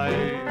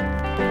right.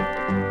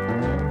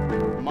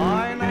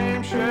 My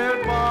name's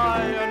shared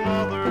by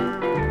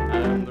another,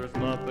 and there's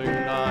nothing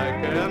I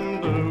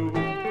can do.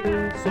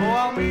 So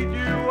I'll meet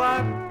you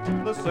at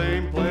the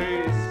same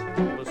place,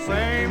 the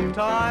same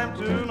time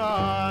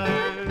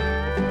tonight.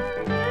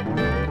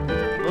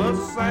 The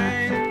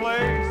same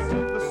place,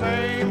 the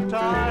same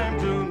time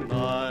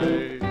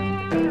tonight.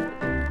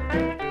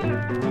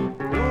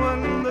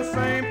 Doing the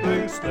same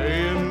thing,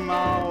 staying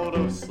out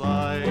of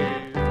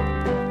sight.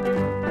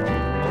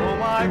 Oh,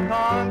 my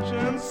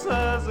conscience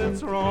says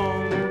it's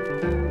wrong.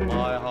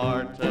 My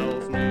heart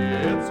tells me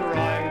it's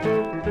right.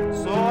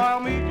 So I'll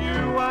meet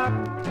you at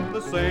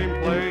the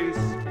same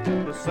place,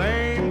 the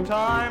same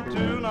time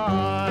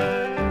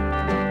tonight.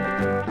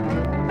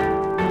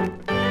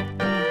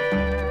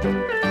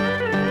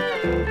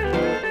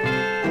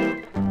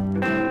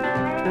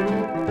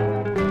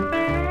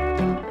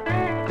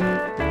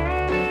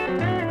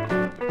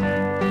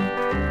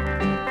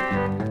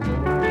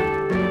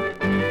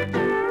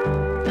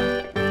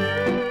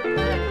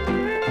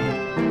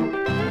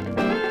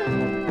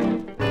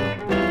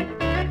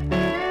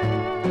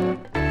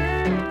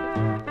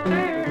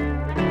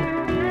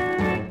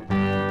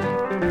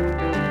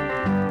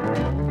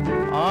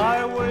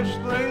 I wish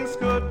things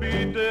could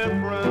be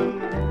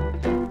different,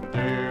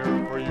 dear,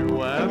 for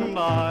you and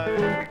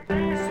I,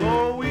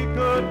 so we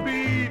could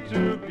be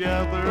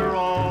together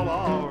all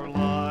our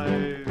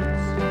lives.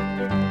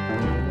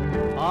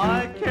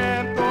 I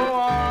can't go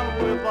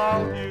on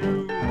without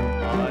you,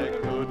 I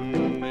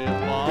couldn't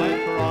if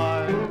I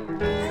tried.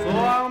 So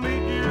I'll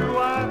meet you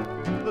at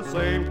the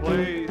same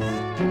place,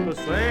 the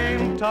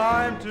same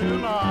time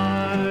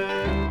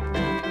tonight.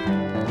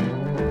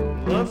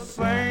 The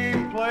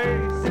same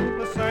place,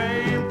 the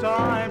same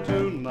time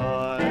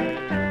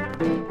tonight.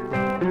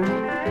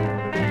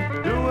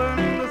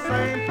 Doing the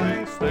same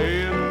thing,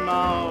 staying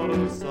out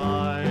of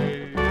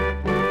sight.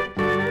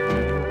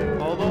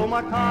 Although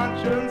my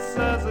conscience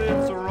says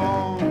it's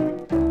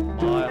wrong,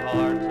 my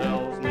heart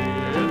tells me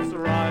it's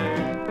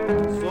right.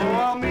 So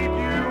I'll meet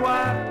you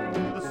at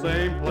the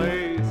same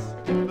place,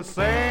 the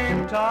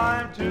same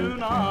time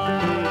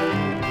tonight.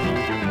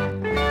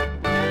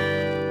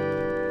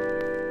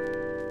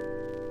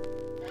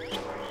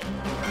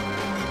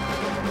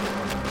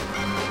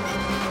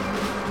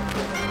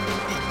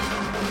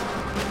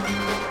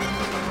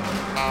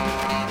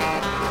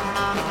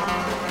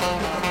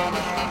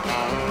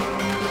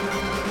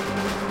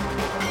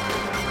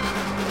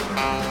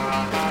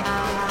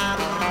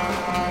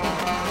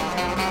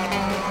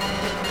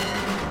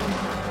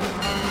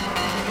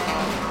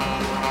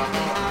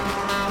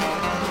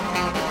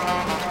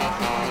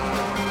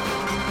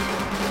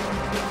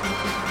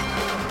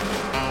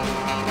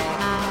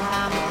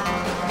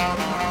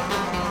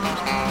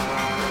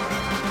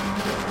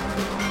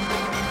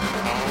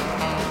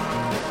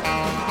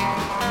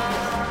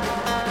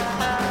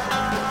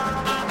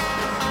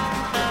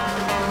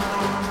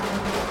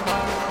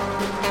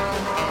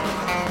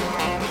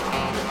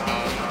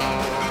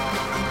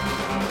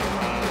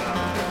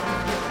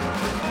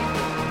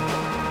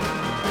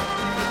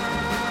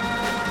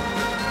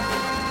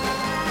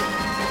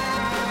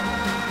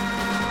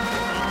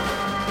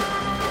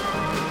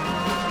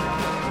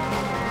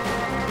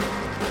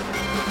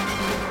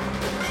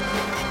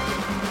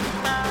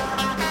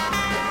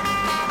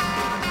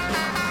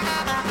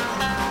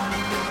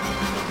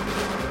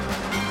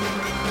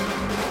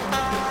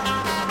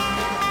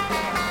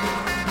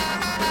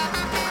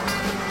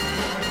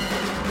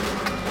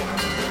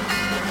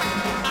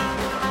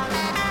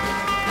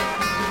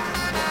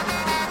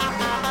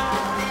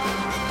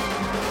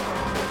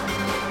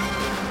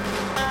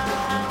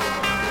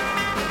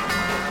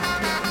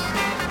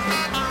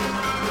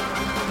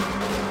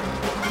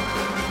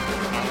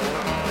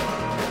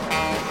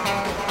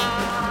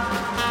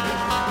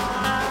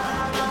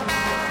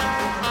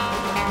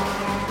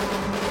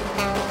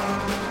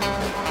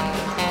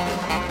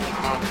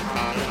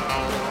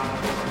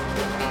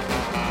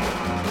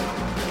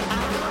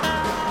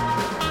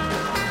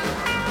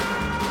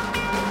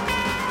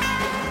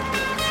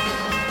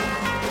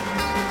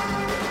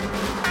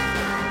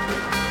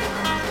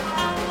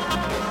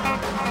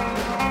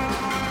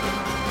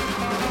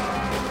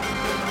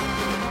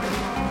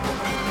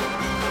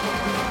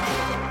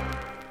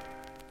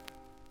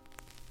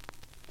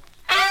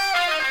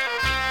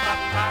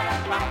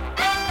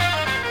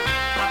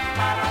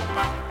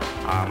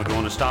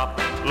 stop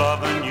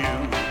loving you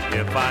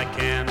if I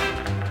can.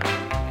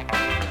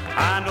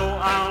 I know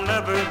I'll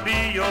never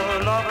be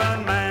your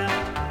loving man.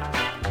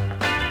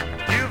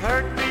 You've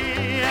hurt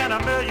me in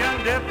a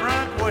million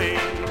different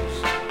ways,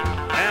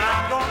 and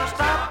I'm gonna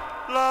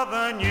stop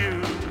loving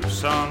you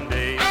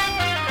someday.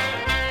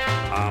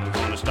 I'm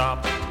gonna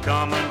stop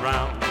coming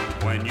round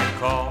when you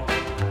call.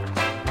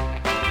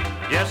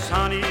 Yes,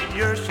 honey,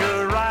 you're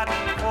sure right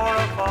for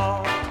a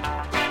fall.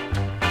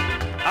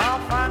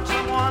 I'll find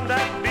someone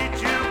that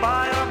beats you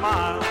by a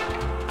mile,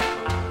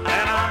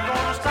 and I'm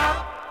gonna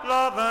stop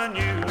loving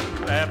you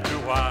after a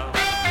while.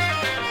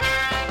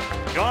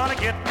 Gonna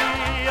get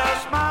me a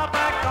smile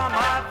back on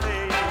my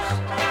face.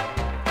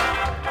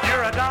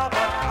 You're a doll,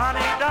 but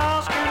honey,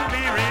 dolls can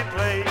be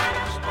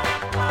replaced.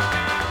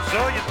 So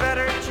you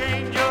better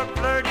change your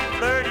flirty,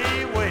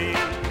 flirty ways,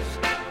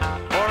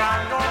 or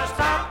I'm gonna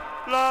stop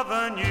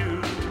loving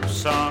you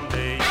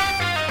someday.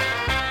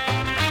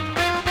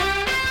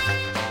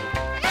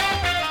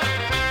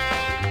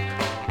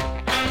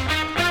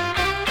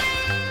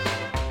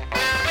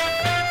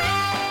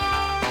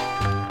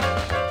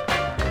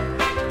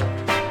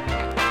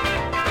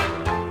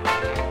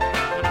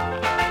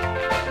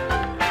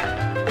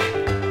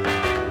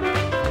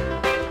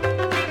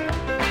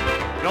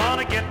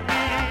 Gonna get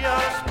me a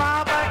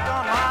smile back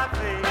on my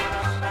face.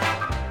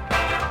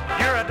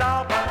 You're a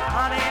doll, but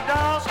honey,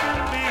 dolls can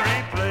be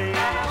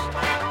replaced.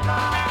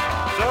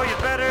 So you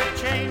better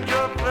change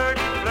your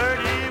flirty,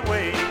 flirty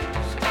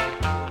ways,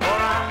 or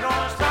I'm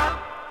gonna stop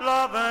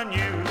loving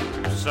you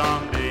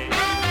someday.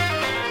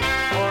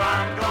 Or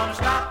I'm gonna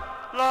stop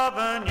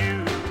loving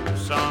you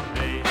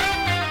someday.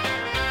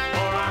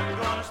 Or I'm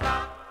gonna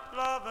stop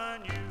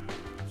loving you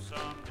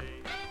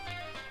someday.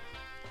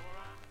 Or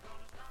I'm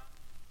gonna stop.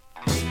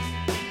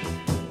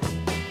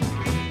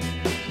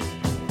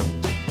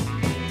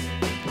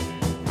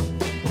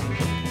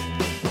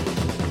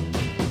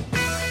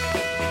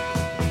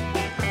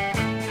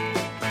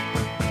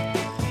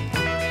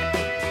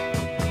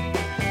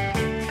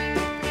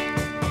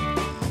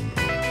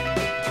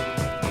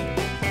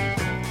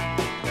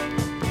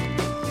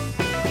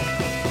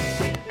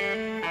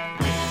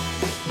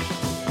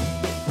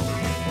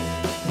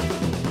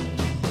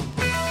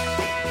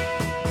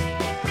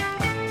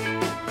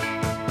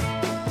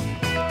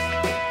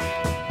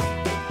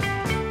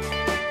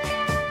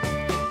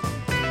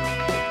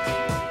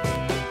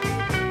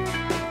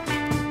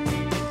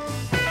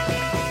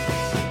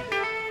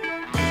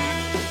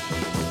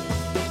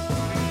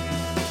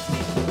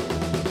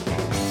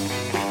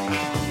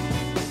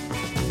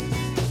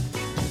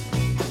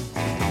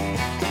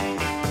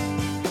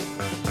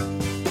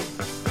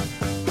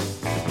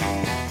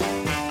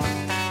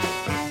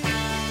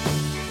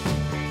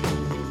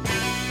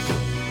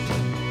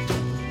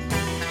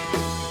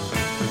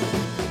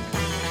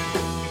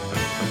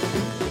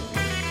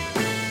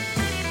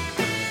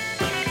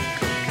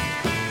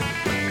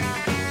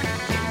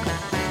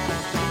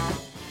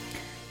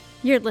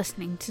 You're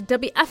listening to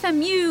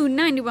WFMU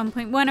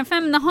 91.1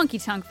 FM, the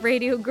Honky Tonk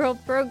Radio Girl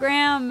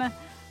program.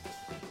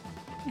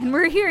 And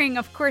we're hearing,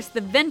 of course,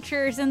 the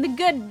Ventures and the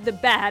good, the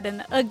bad,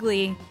 and the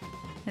ugly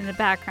in the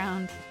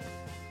background.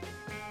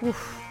 Oof,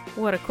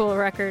 what a cool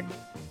record.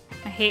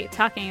 I hate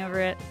talking over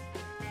it.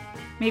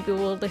 Maybe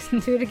we'll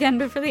listen to it again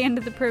before the end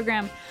of the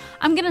program.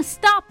 I'm Gonna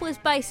Stop was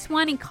by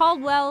Swanee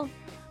Caldwell.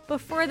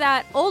 Before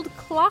that, Old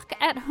Clock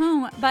at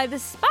Home by the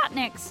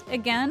Spotniks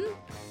again,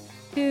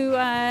 who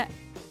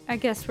I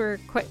guess were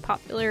quite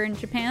popular in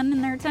Japan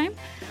in their time.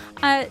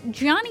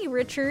 Johnny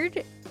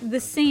Richard,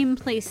 The Same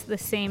Place, The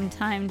Same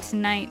Time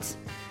Tonight.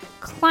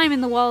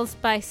 Climbing the Walls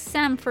by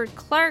Samford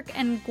Clark,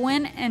 and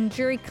Gwen and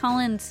Jerry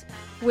Collins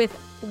with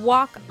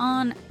Walk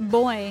On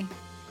Boy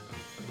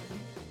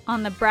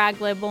on the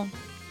Bragg label.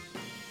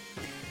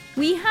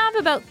 We have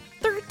about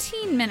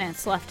 13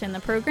 minutes left in the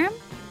program.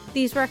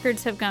 These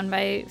records have gone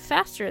by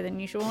faster than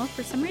usual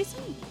for some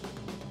reason.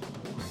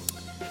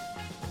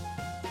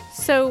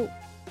 So,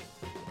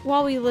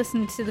 while we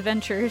listen to the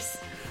Ventures,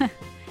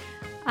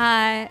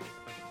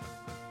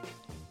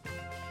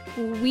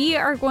 we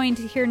are going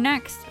to hear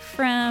next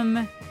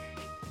from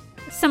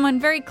someone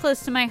very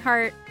close to my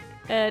heart,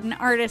 an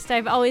artist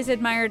I've always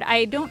admired.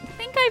 I don't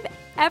think I've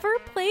ever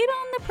played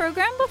on the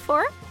program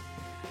before,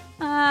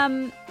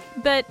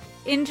 but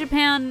in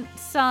Japan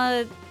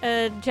saw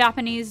a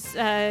Japanese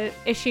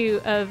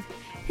issue of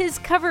his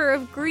cover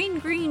of Green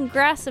Green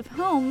Grass of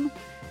Home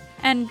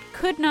and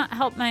could not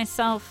help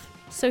myself.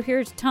 So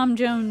here's Tom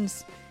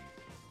Jones.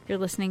 You're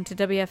listening to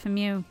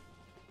WFMU.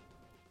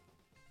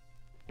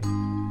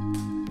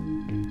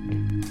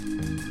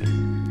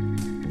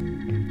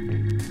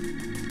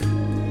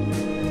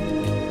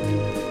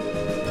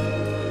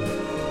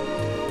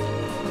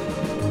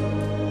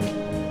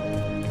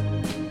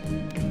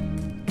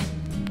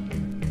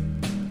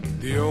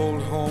 The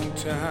old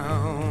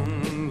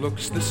hometown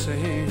looks the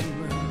same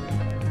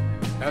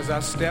as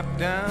I step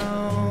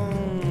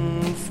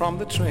down from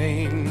the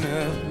train.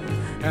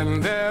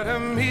 And there to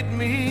meet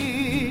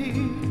me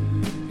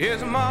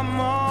is my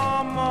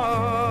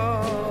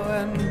mama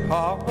and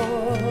papa.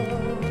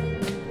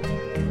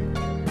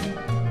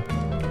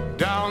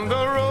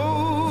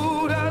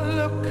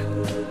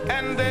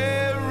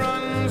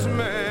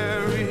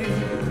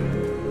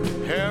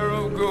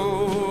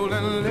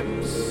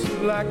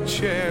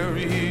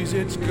 cherries.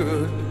 It's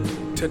good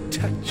to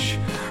touch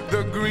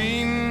the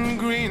green,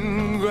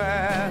 green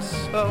grass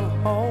of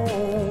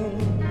home.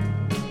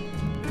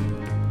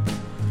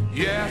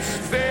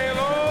 Yes, they'll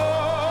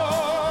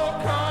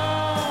all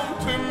come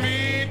to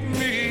meet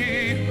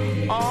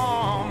me,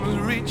 arms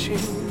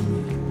reaching,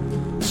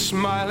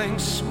 smiling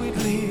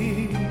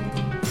sweetly.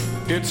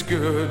 It's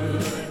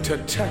good to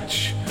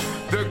touch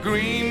the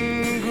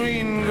green,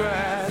 green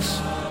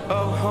grass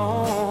of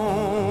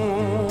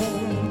home.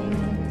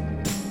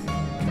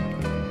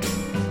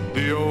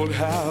 The old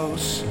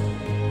house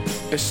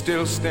is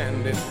still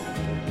standing,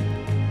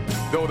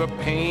 though the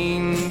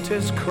paint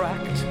is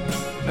cracked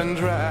and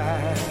dry.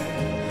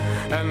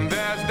 And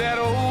there's that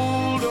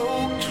old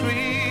oak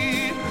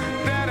tree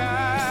that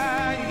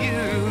I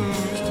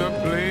used to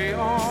play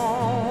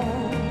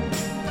on.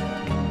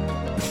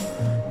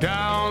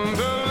 Down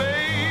the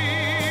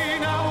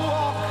lane I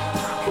walk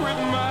with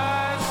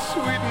my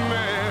sweet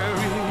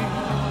Mary,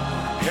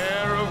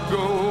 hair of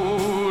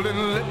gold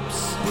and lips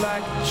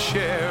like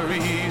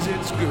cherries.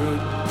 It's good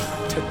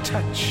to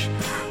touch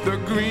the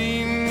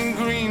green,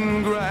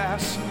 green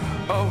grass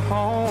of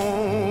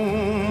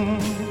home.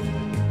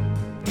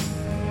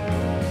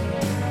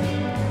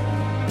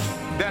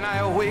 Then I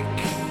awake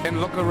and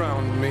look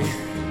around me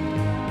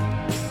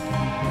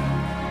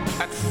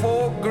at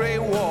 4 gray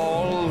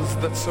walls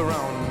that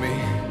surround me,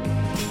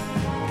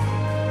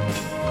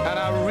 and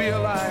I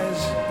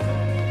realize,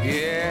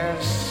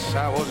 yes,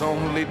 I was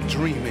only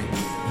dreaming.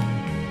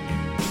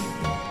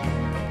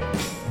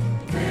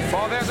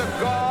 For there's a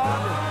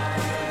God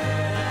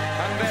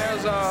and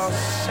there's a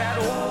sad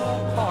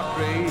old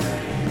portrait.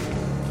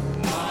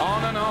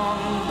 On and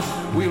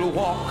on we'll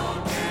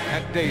walk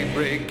at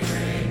daybreak.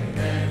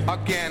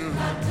 Again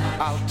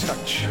I'll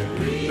touch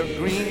the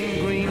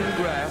green, green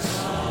grass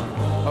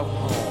of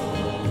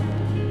home.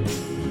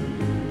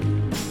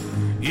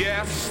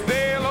 Yes,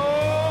 they'll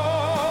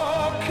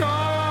all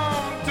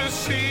come to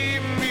see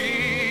me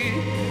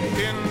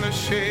in the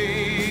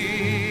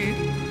shade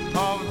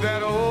of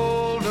that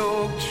old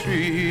oak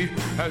tree,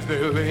 as they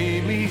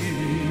lay me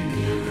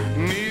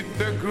 'neath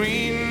the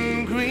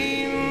green,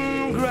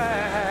 green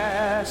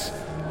grass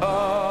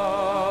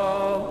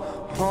of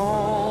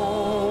home.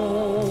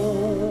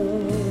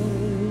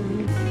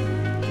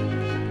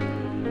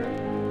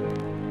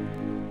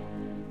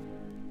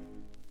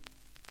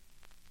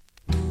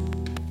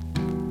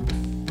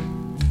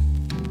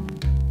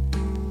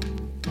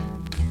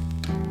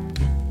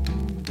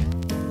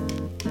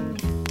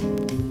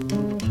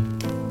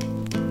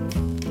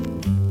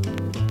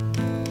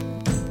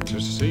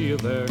 See you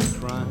there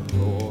crying,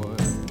 boy,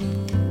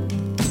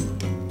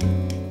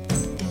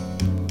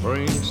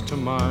 brings to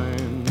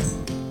mind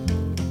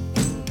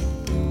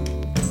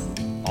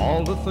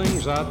all the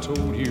things I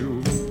told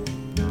you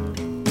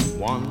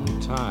one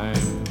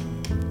time.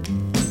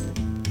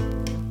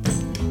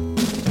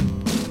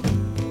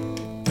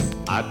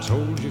 I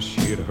told you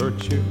she'd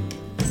hurt you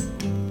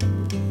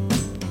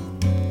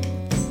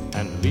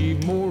and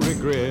leave more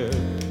regret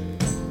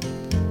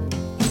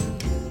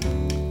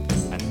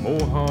and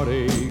more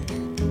heartache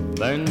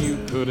than you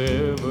could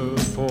ever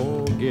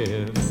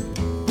forget.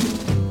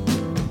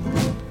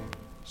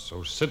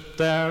 So sit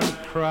there and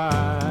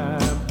cry,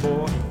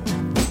 boy,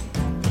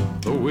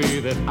 the way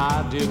that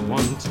I did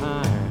one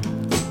time,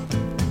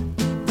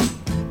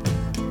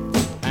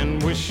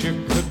 and wish you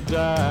could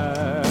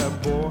die,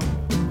 boy,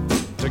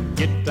 to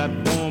get that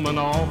woman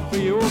off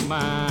of your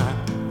mind.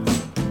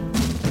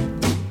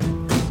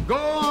 Go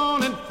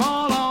on and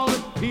fall all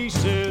to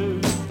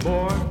pieces,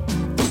 boy,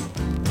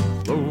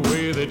 the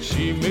way that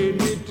she made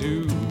me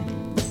do.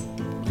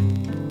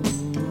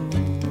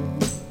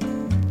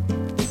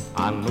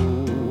 I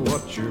know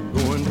what you're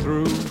going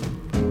through,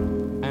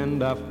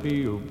 and I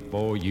feel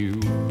for you.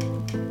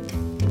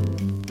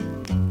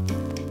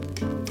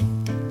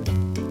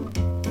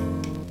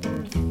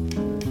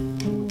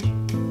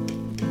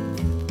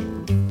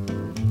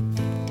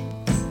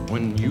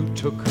 When you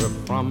took her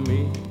from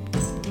me,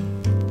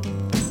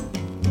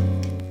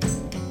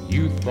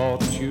 you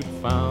thought you'd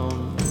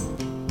found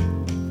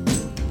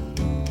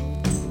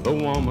the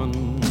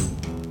woman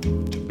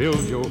to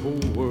build your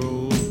whole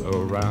world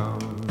around.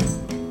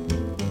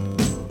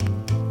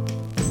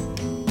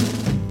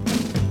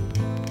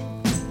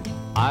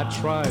 I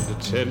tried to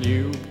tell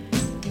you,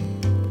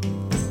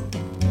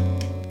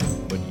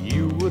 but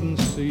you wouldn't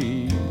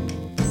see.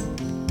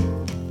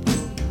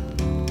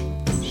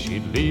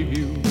 She'd leave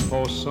you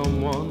for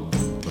someone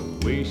the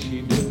way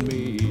she did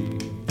me.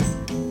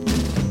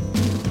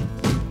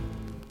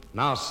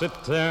 Now sit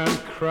there and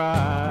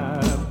cry,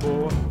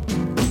 boy,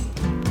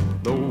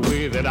 the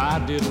way that I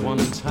did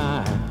one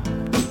time,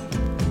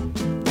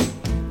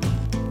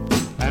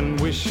 and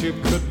wish you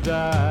could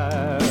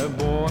die,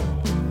 boy,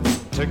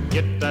 to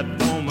get that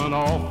woman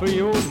off of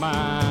your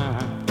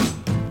mind.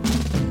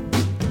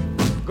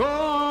 Go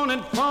on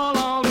and fall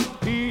all to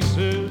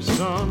pieces,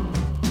 son,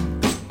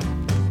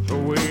 the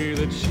way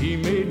that she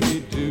made me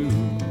do.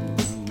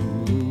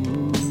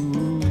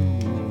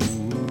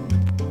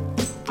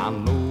 I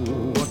know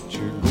what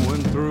you're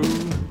going through,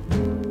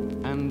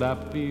 and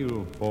I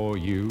feel for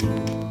you.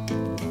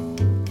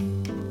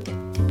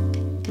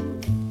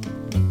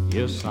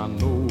 Yes, I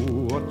know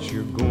what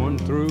you're going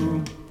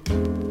through,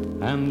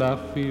 and I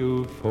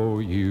feel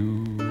for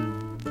you.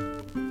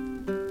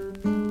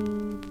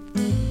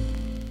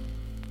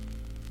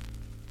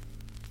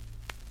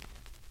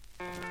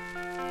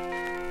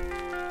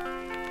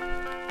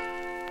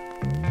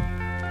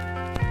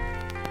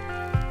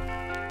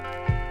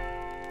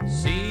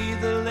 See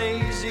the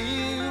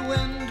lazy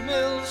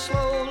windmill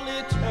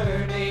slowly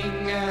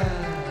turning,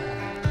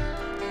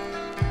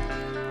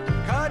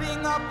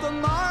 cutting up the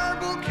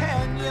marble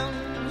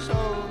canyons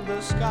of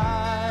the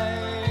sky.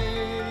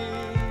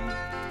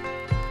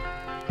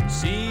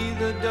 See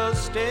the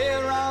dust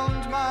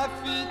around my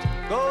feet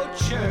go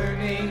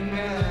churning,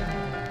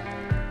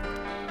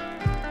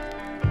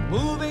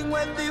 moving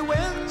with the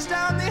winds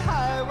down the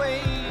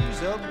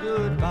highways of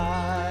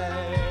goodbye.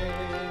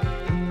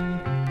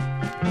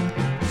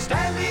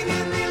 Standing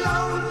in the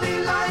lonely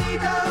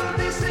light of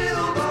the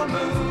silver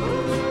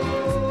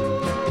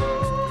moon,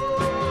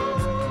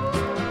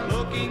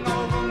 looking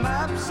over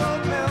maps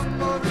of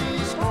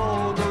memories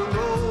for the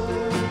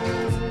road.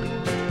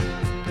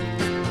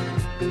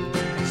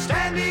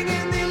 Standing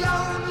in the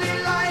lonely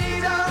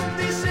light of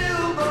the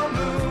silver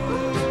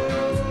moon,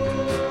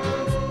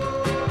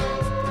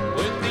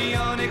 with the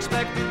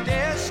unexpected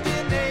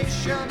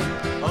destination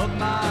of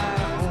my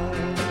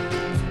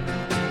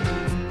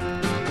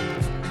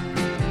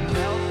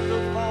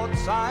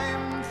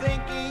I'm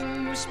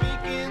thinking,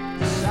 speaking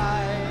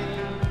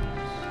sighs,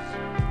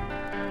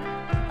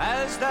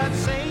 as that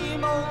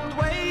same old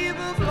wave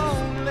of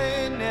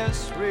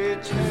loneliness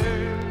returns,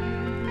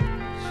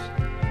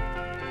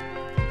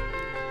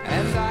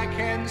 and I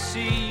can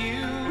see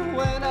you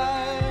when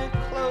I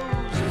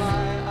close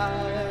my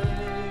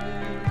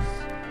eyes,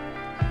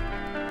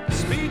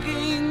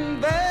 speaking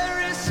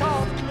very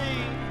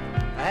softly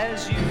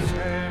as you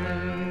turn.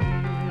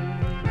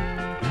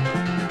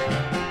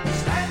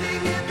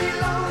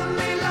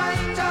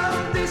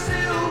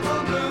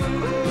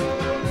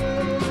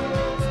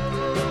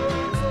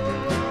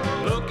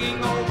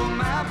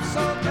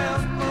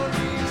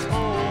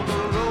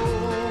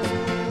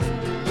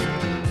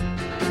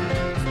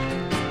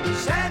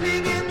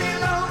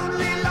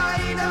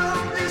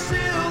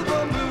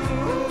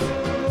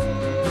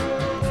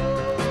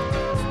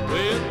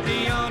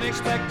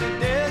 Unexpected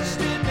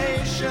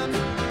destination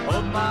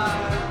of my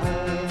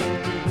home.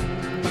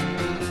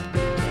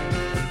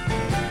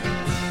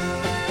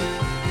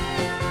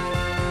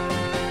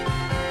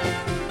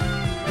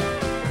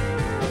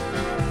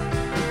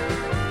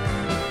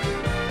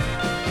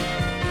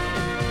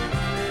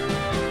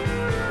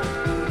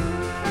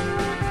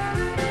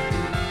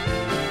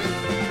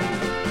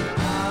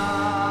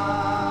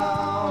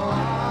 Now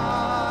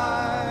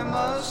I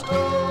must go.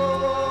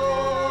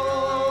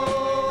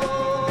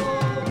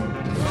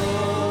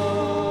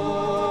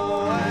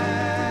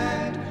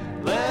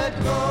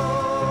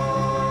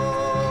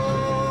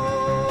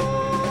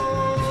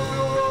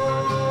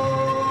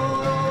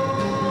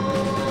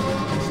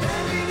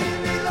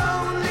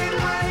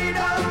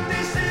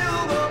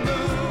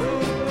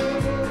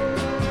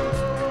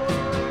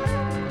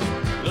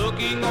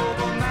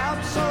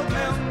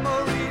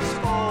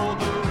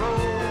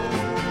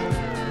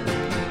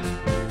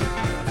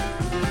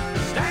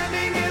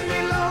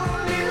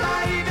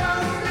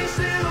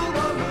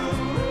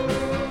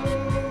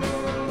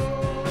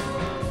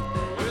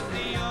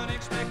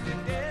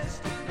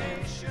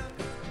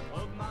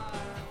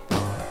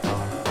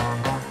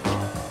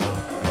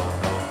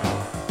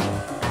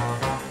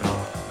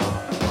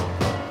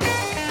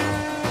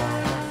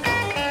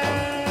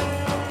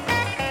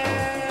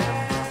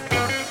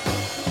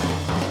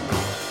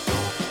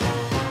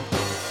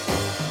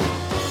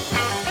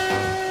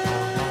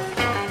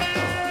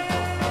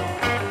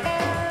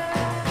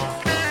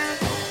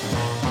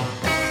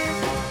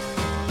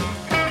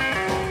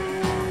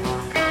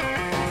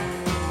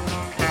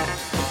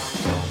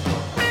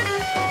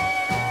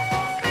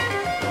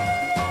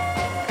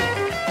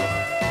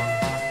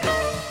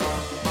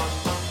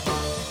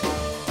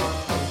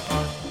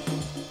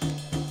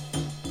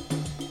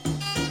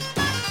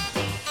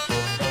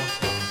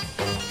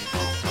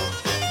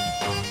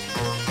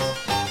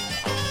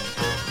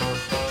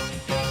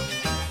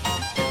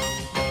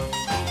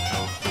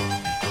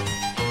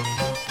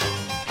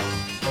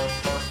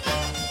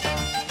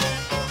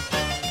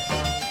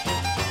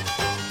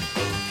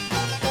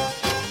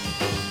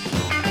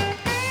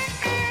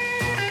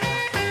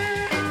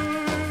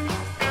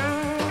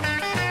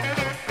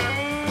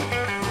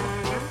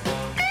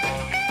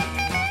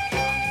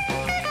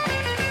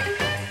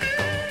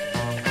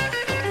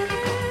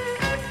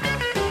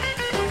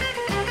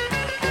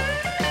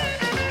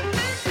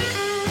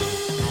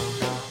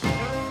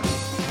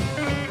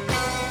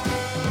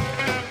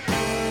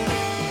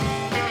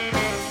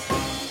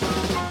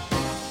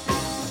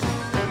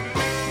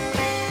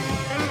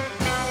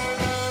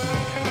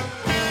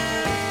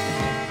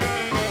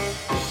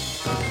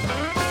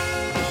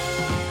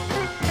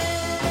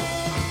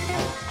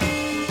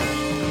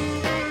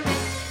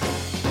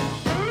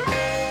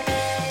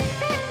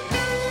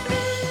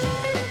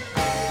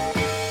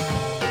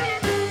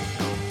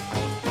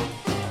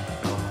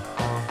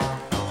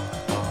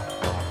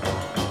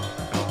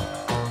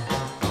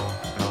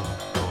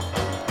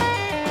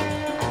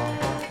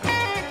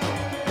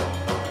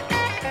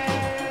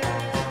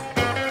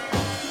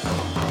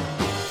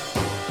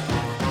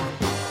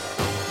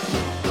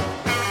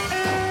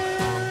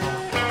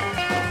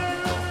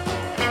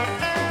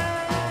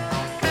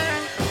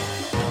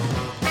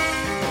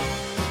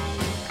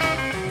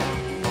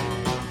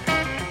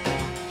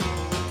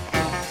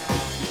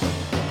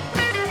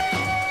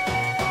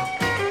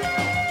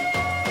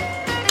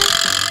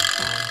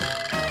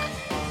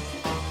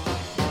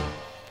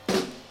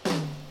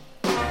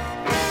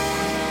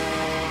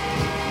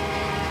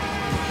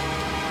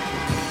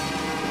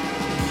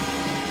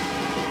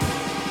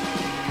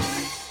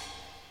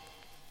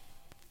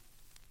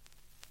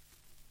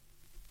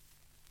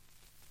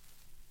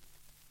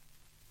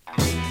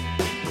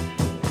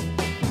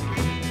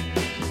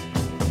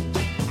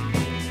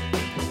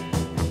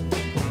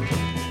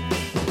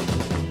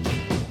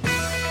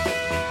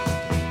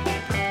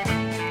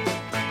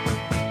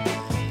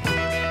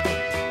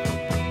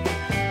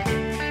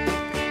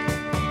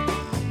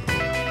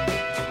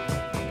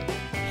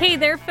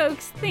 there,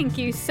 folks. Thank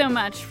you so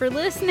much for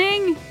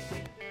listening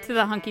to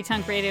the Honky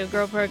Tonk Radio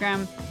Girl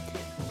program.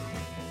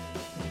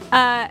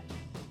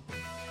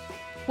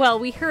 Well,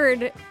 we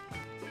heard,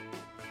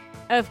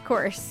 of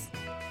course,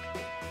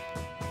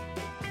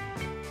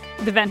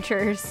 The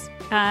Ventures.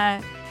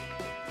 And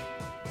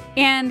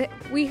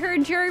we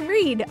heard Jerry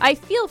Reed, I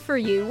Feel For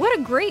You. What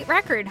a great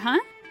record, huh?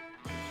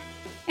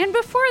 And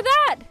before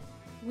that,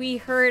 we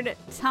heard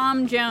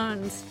Tom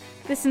Jones.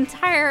 This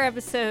entire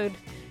episode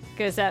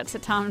goes out to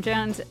Tom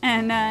Jones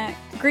and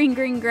Green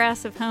Green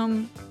Grass of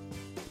Home.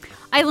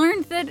 I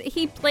learned that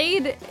he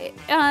played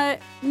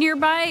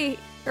nearby,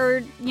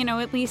 or, you know,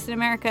 at least in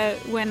America,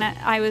 when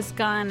I was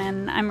gone,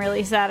 and I'm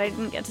really sad I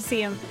didn't get to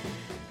see him.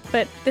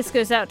 But this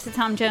goes out to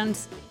Tom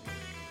Jones.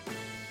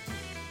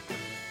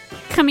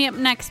 Coming up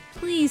next,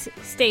 please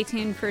stay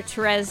tuned for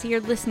Therese. You're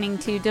listening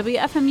to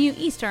WFMU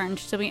East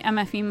Orange,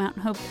 WMFU Mount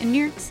Hope in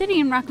New York City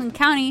and Rockland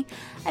County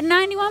at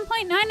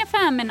 91.9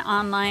 FM and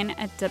online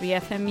at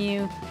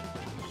WFMU.org.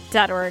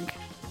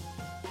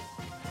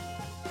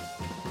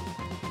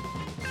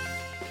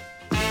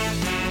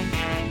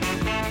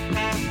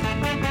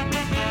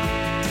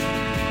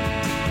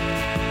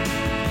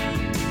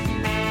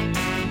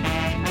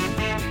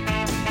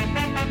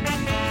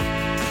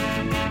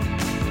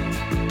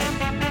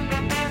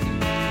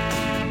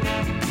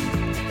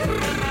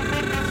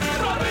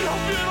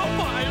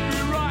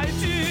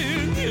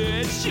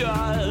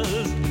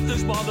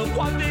 There's more than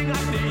one thing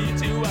I need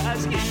to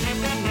ask you.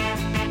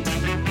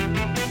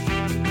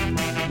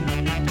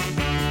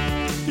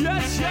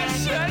 Yes,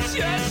 yes, yes,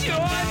 yes, you're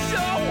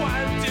so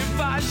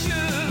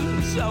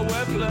anti-fashion, so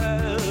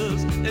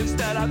worthless.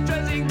 Instead of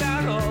dressing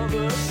down all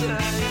the same.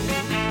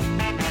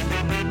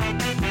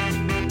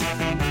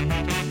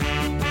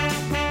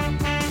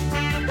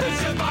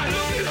 As if I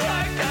look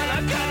like that, I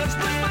can't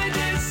express my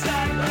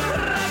desire.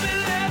 Rabbit,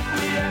 let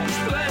me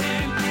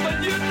explain, but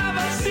you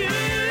never see.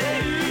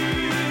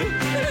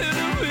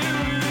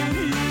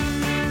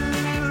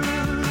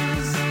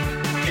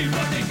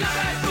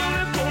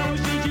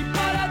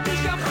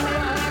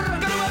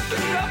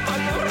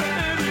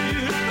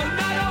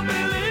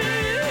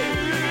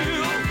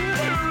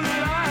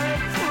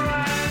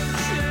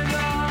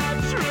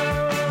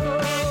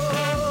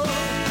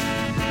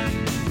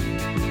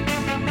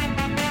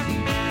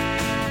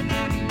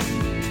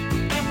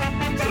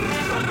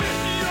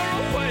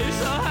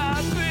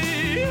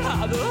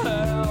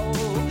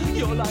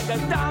 Like a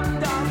damn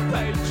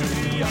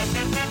patriot.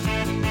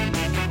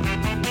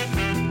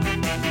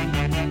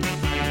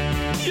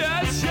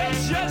 Yes, yes,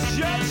 yes,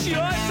 yes,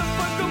 you're so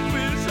fucking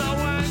feel so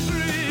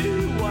angry.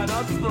 Why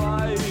not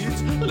fight?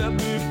 Let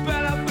me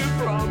benefit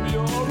from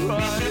your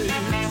rights.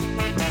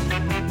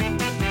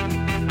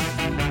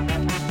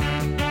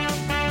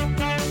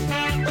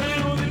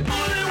 You're the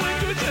only way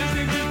to change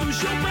things to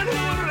show men who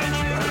are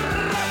racing.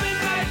 Rabbit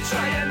night,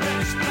 try and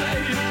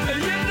explain.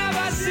 You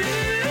never see.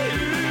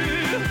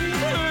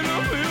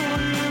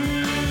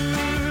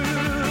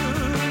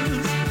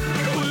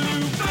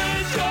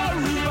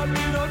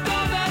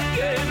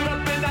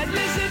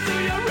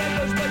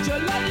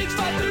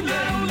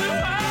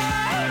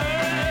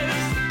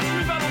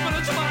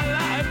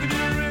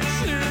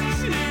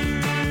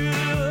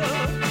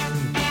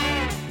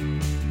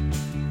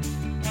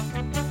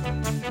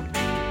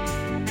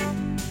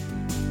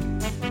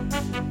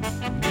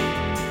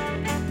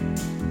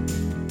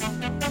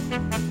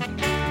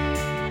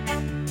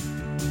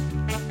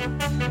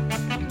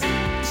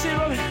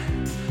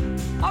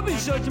 I've been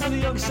searching for the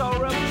young soul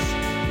rebels.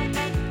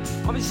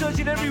 I've been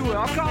searching everywhere.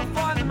 I can't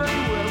find them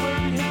everywhere. Where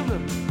have you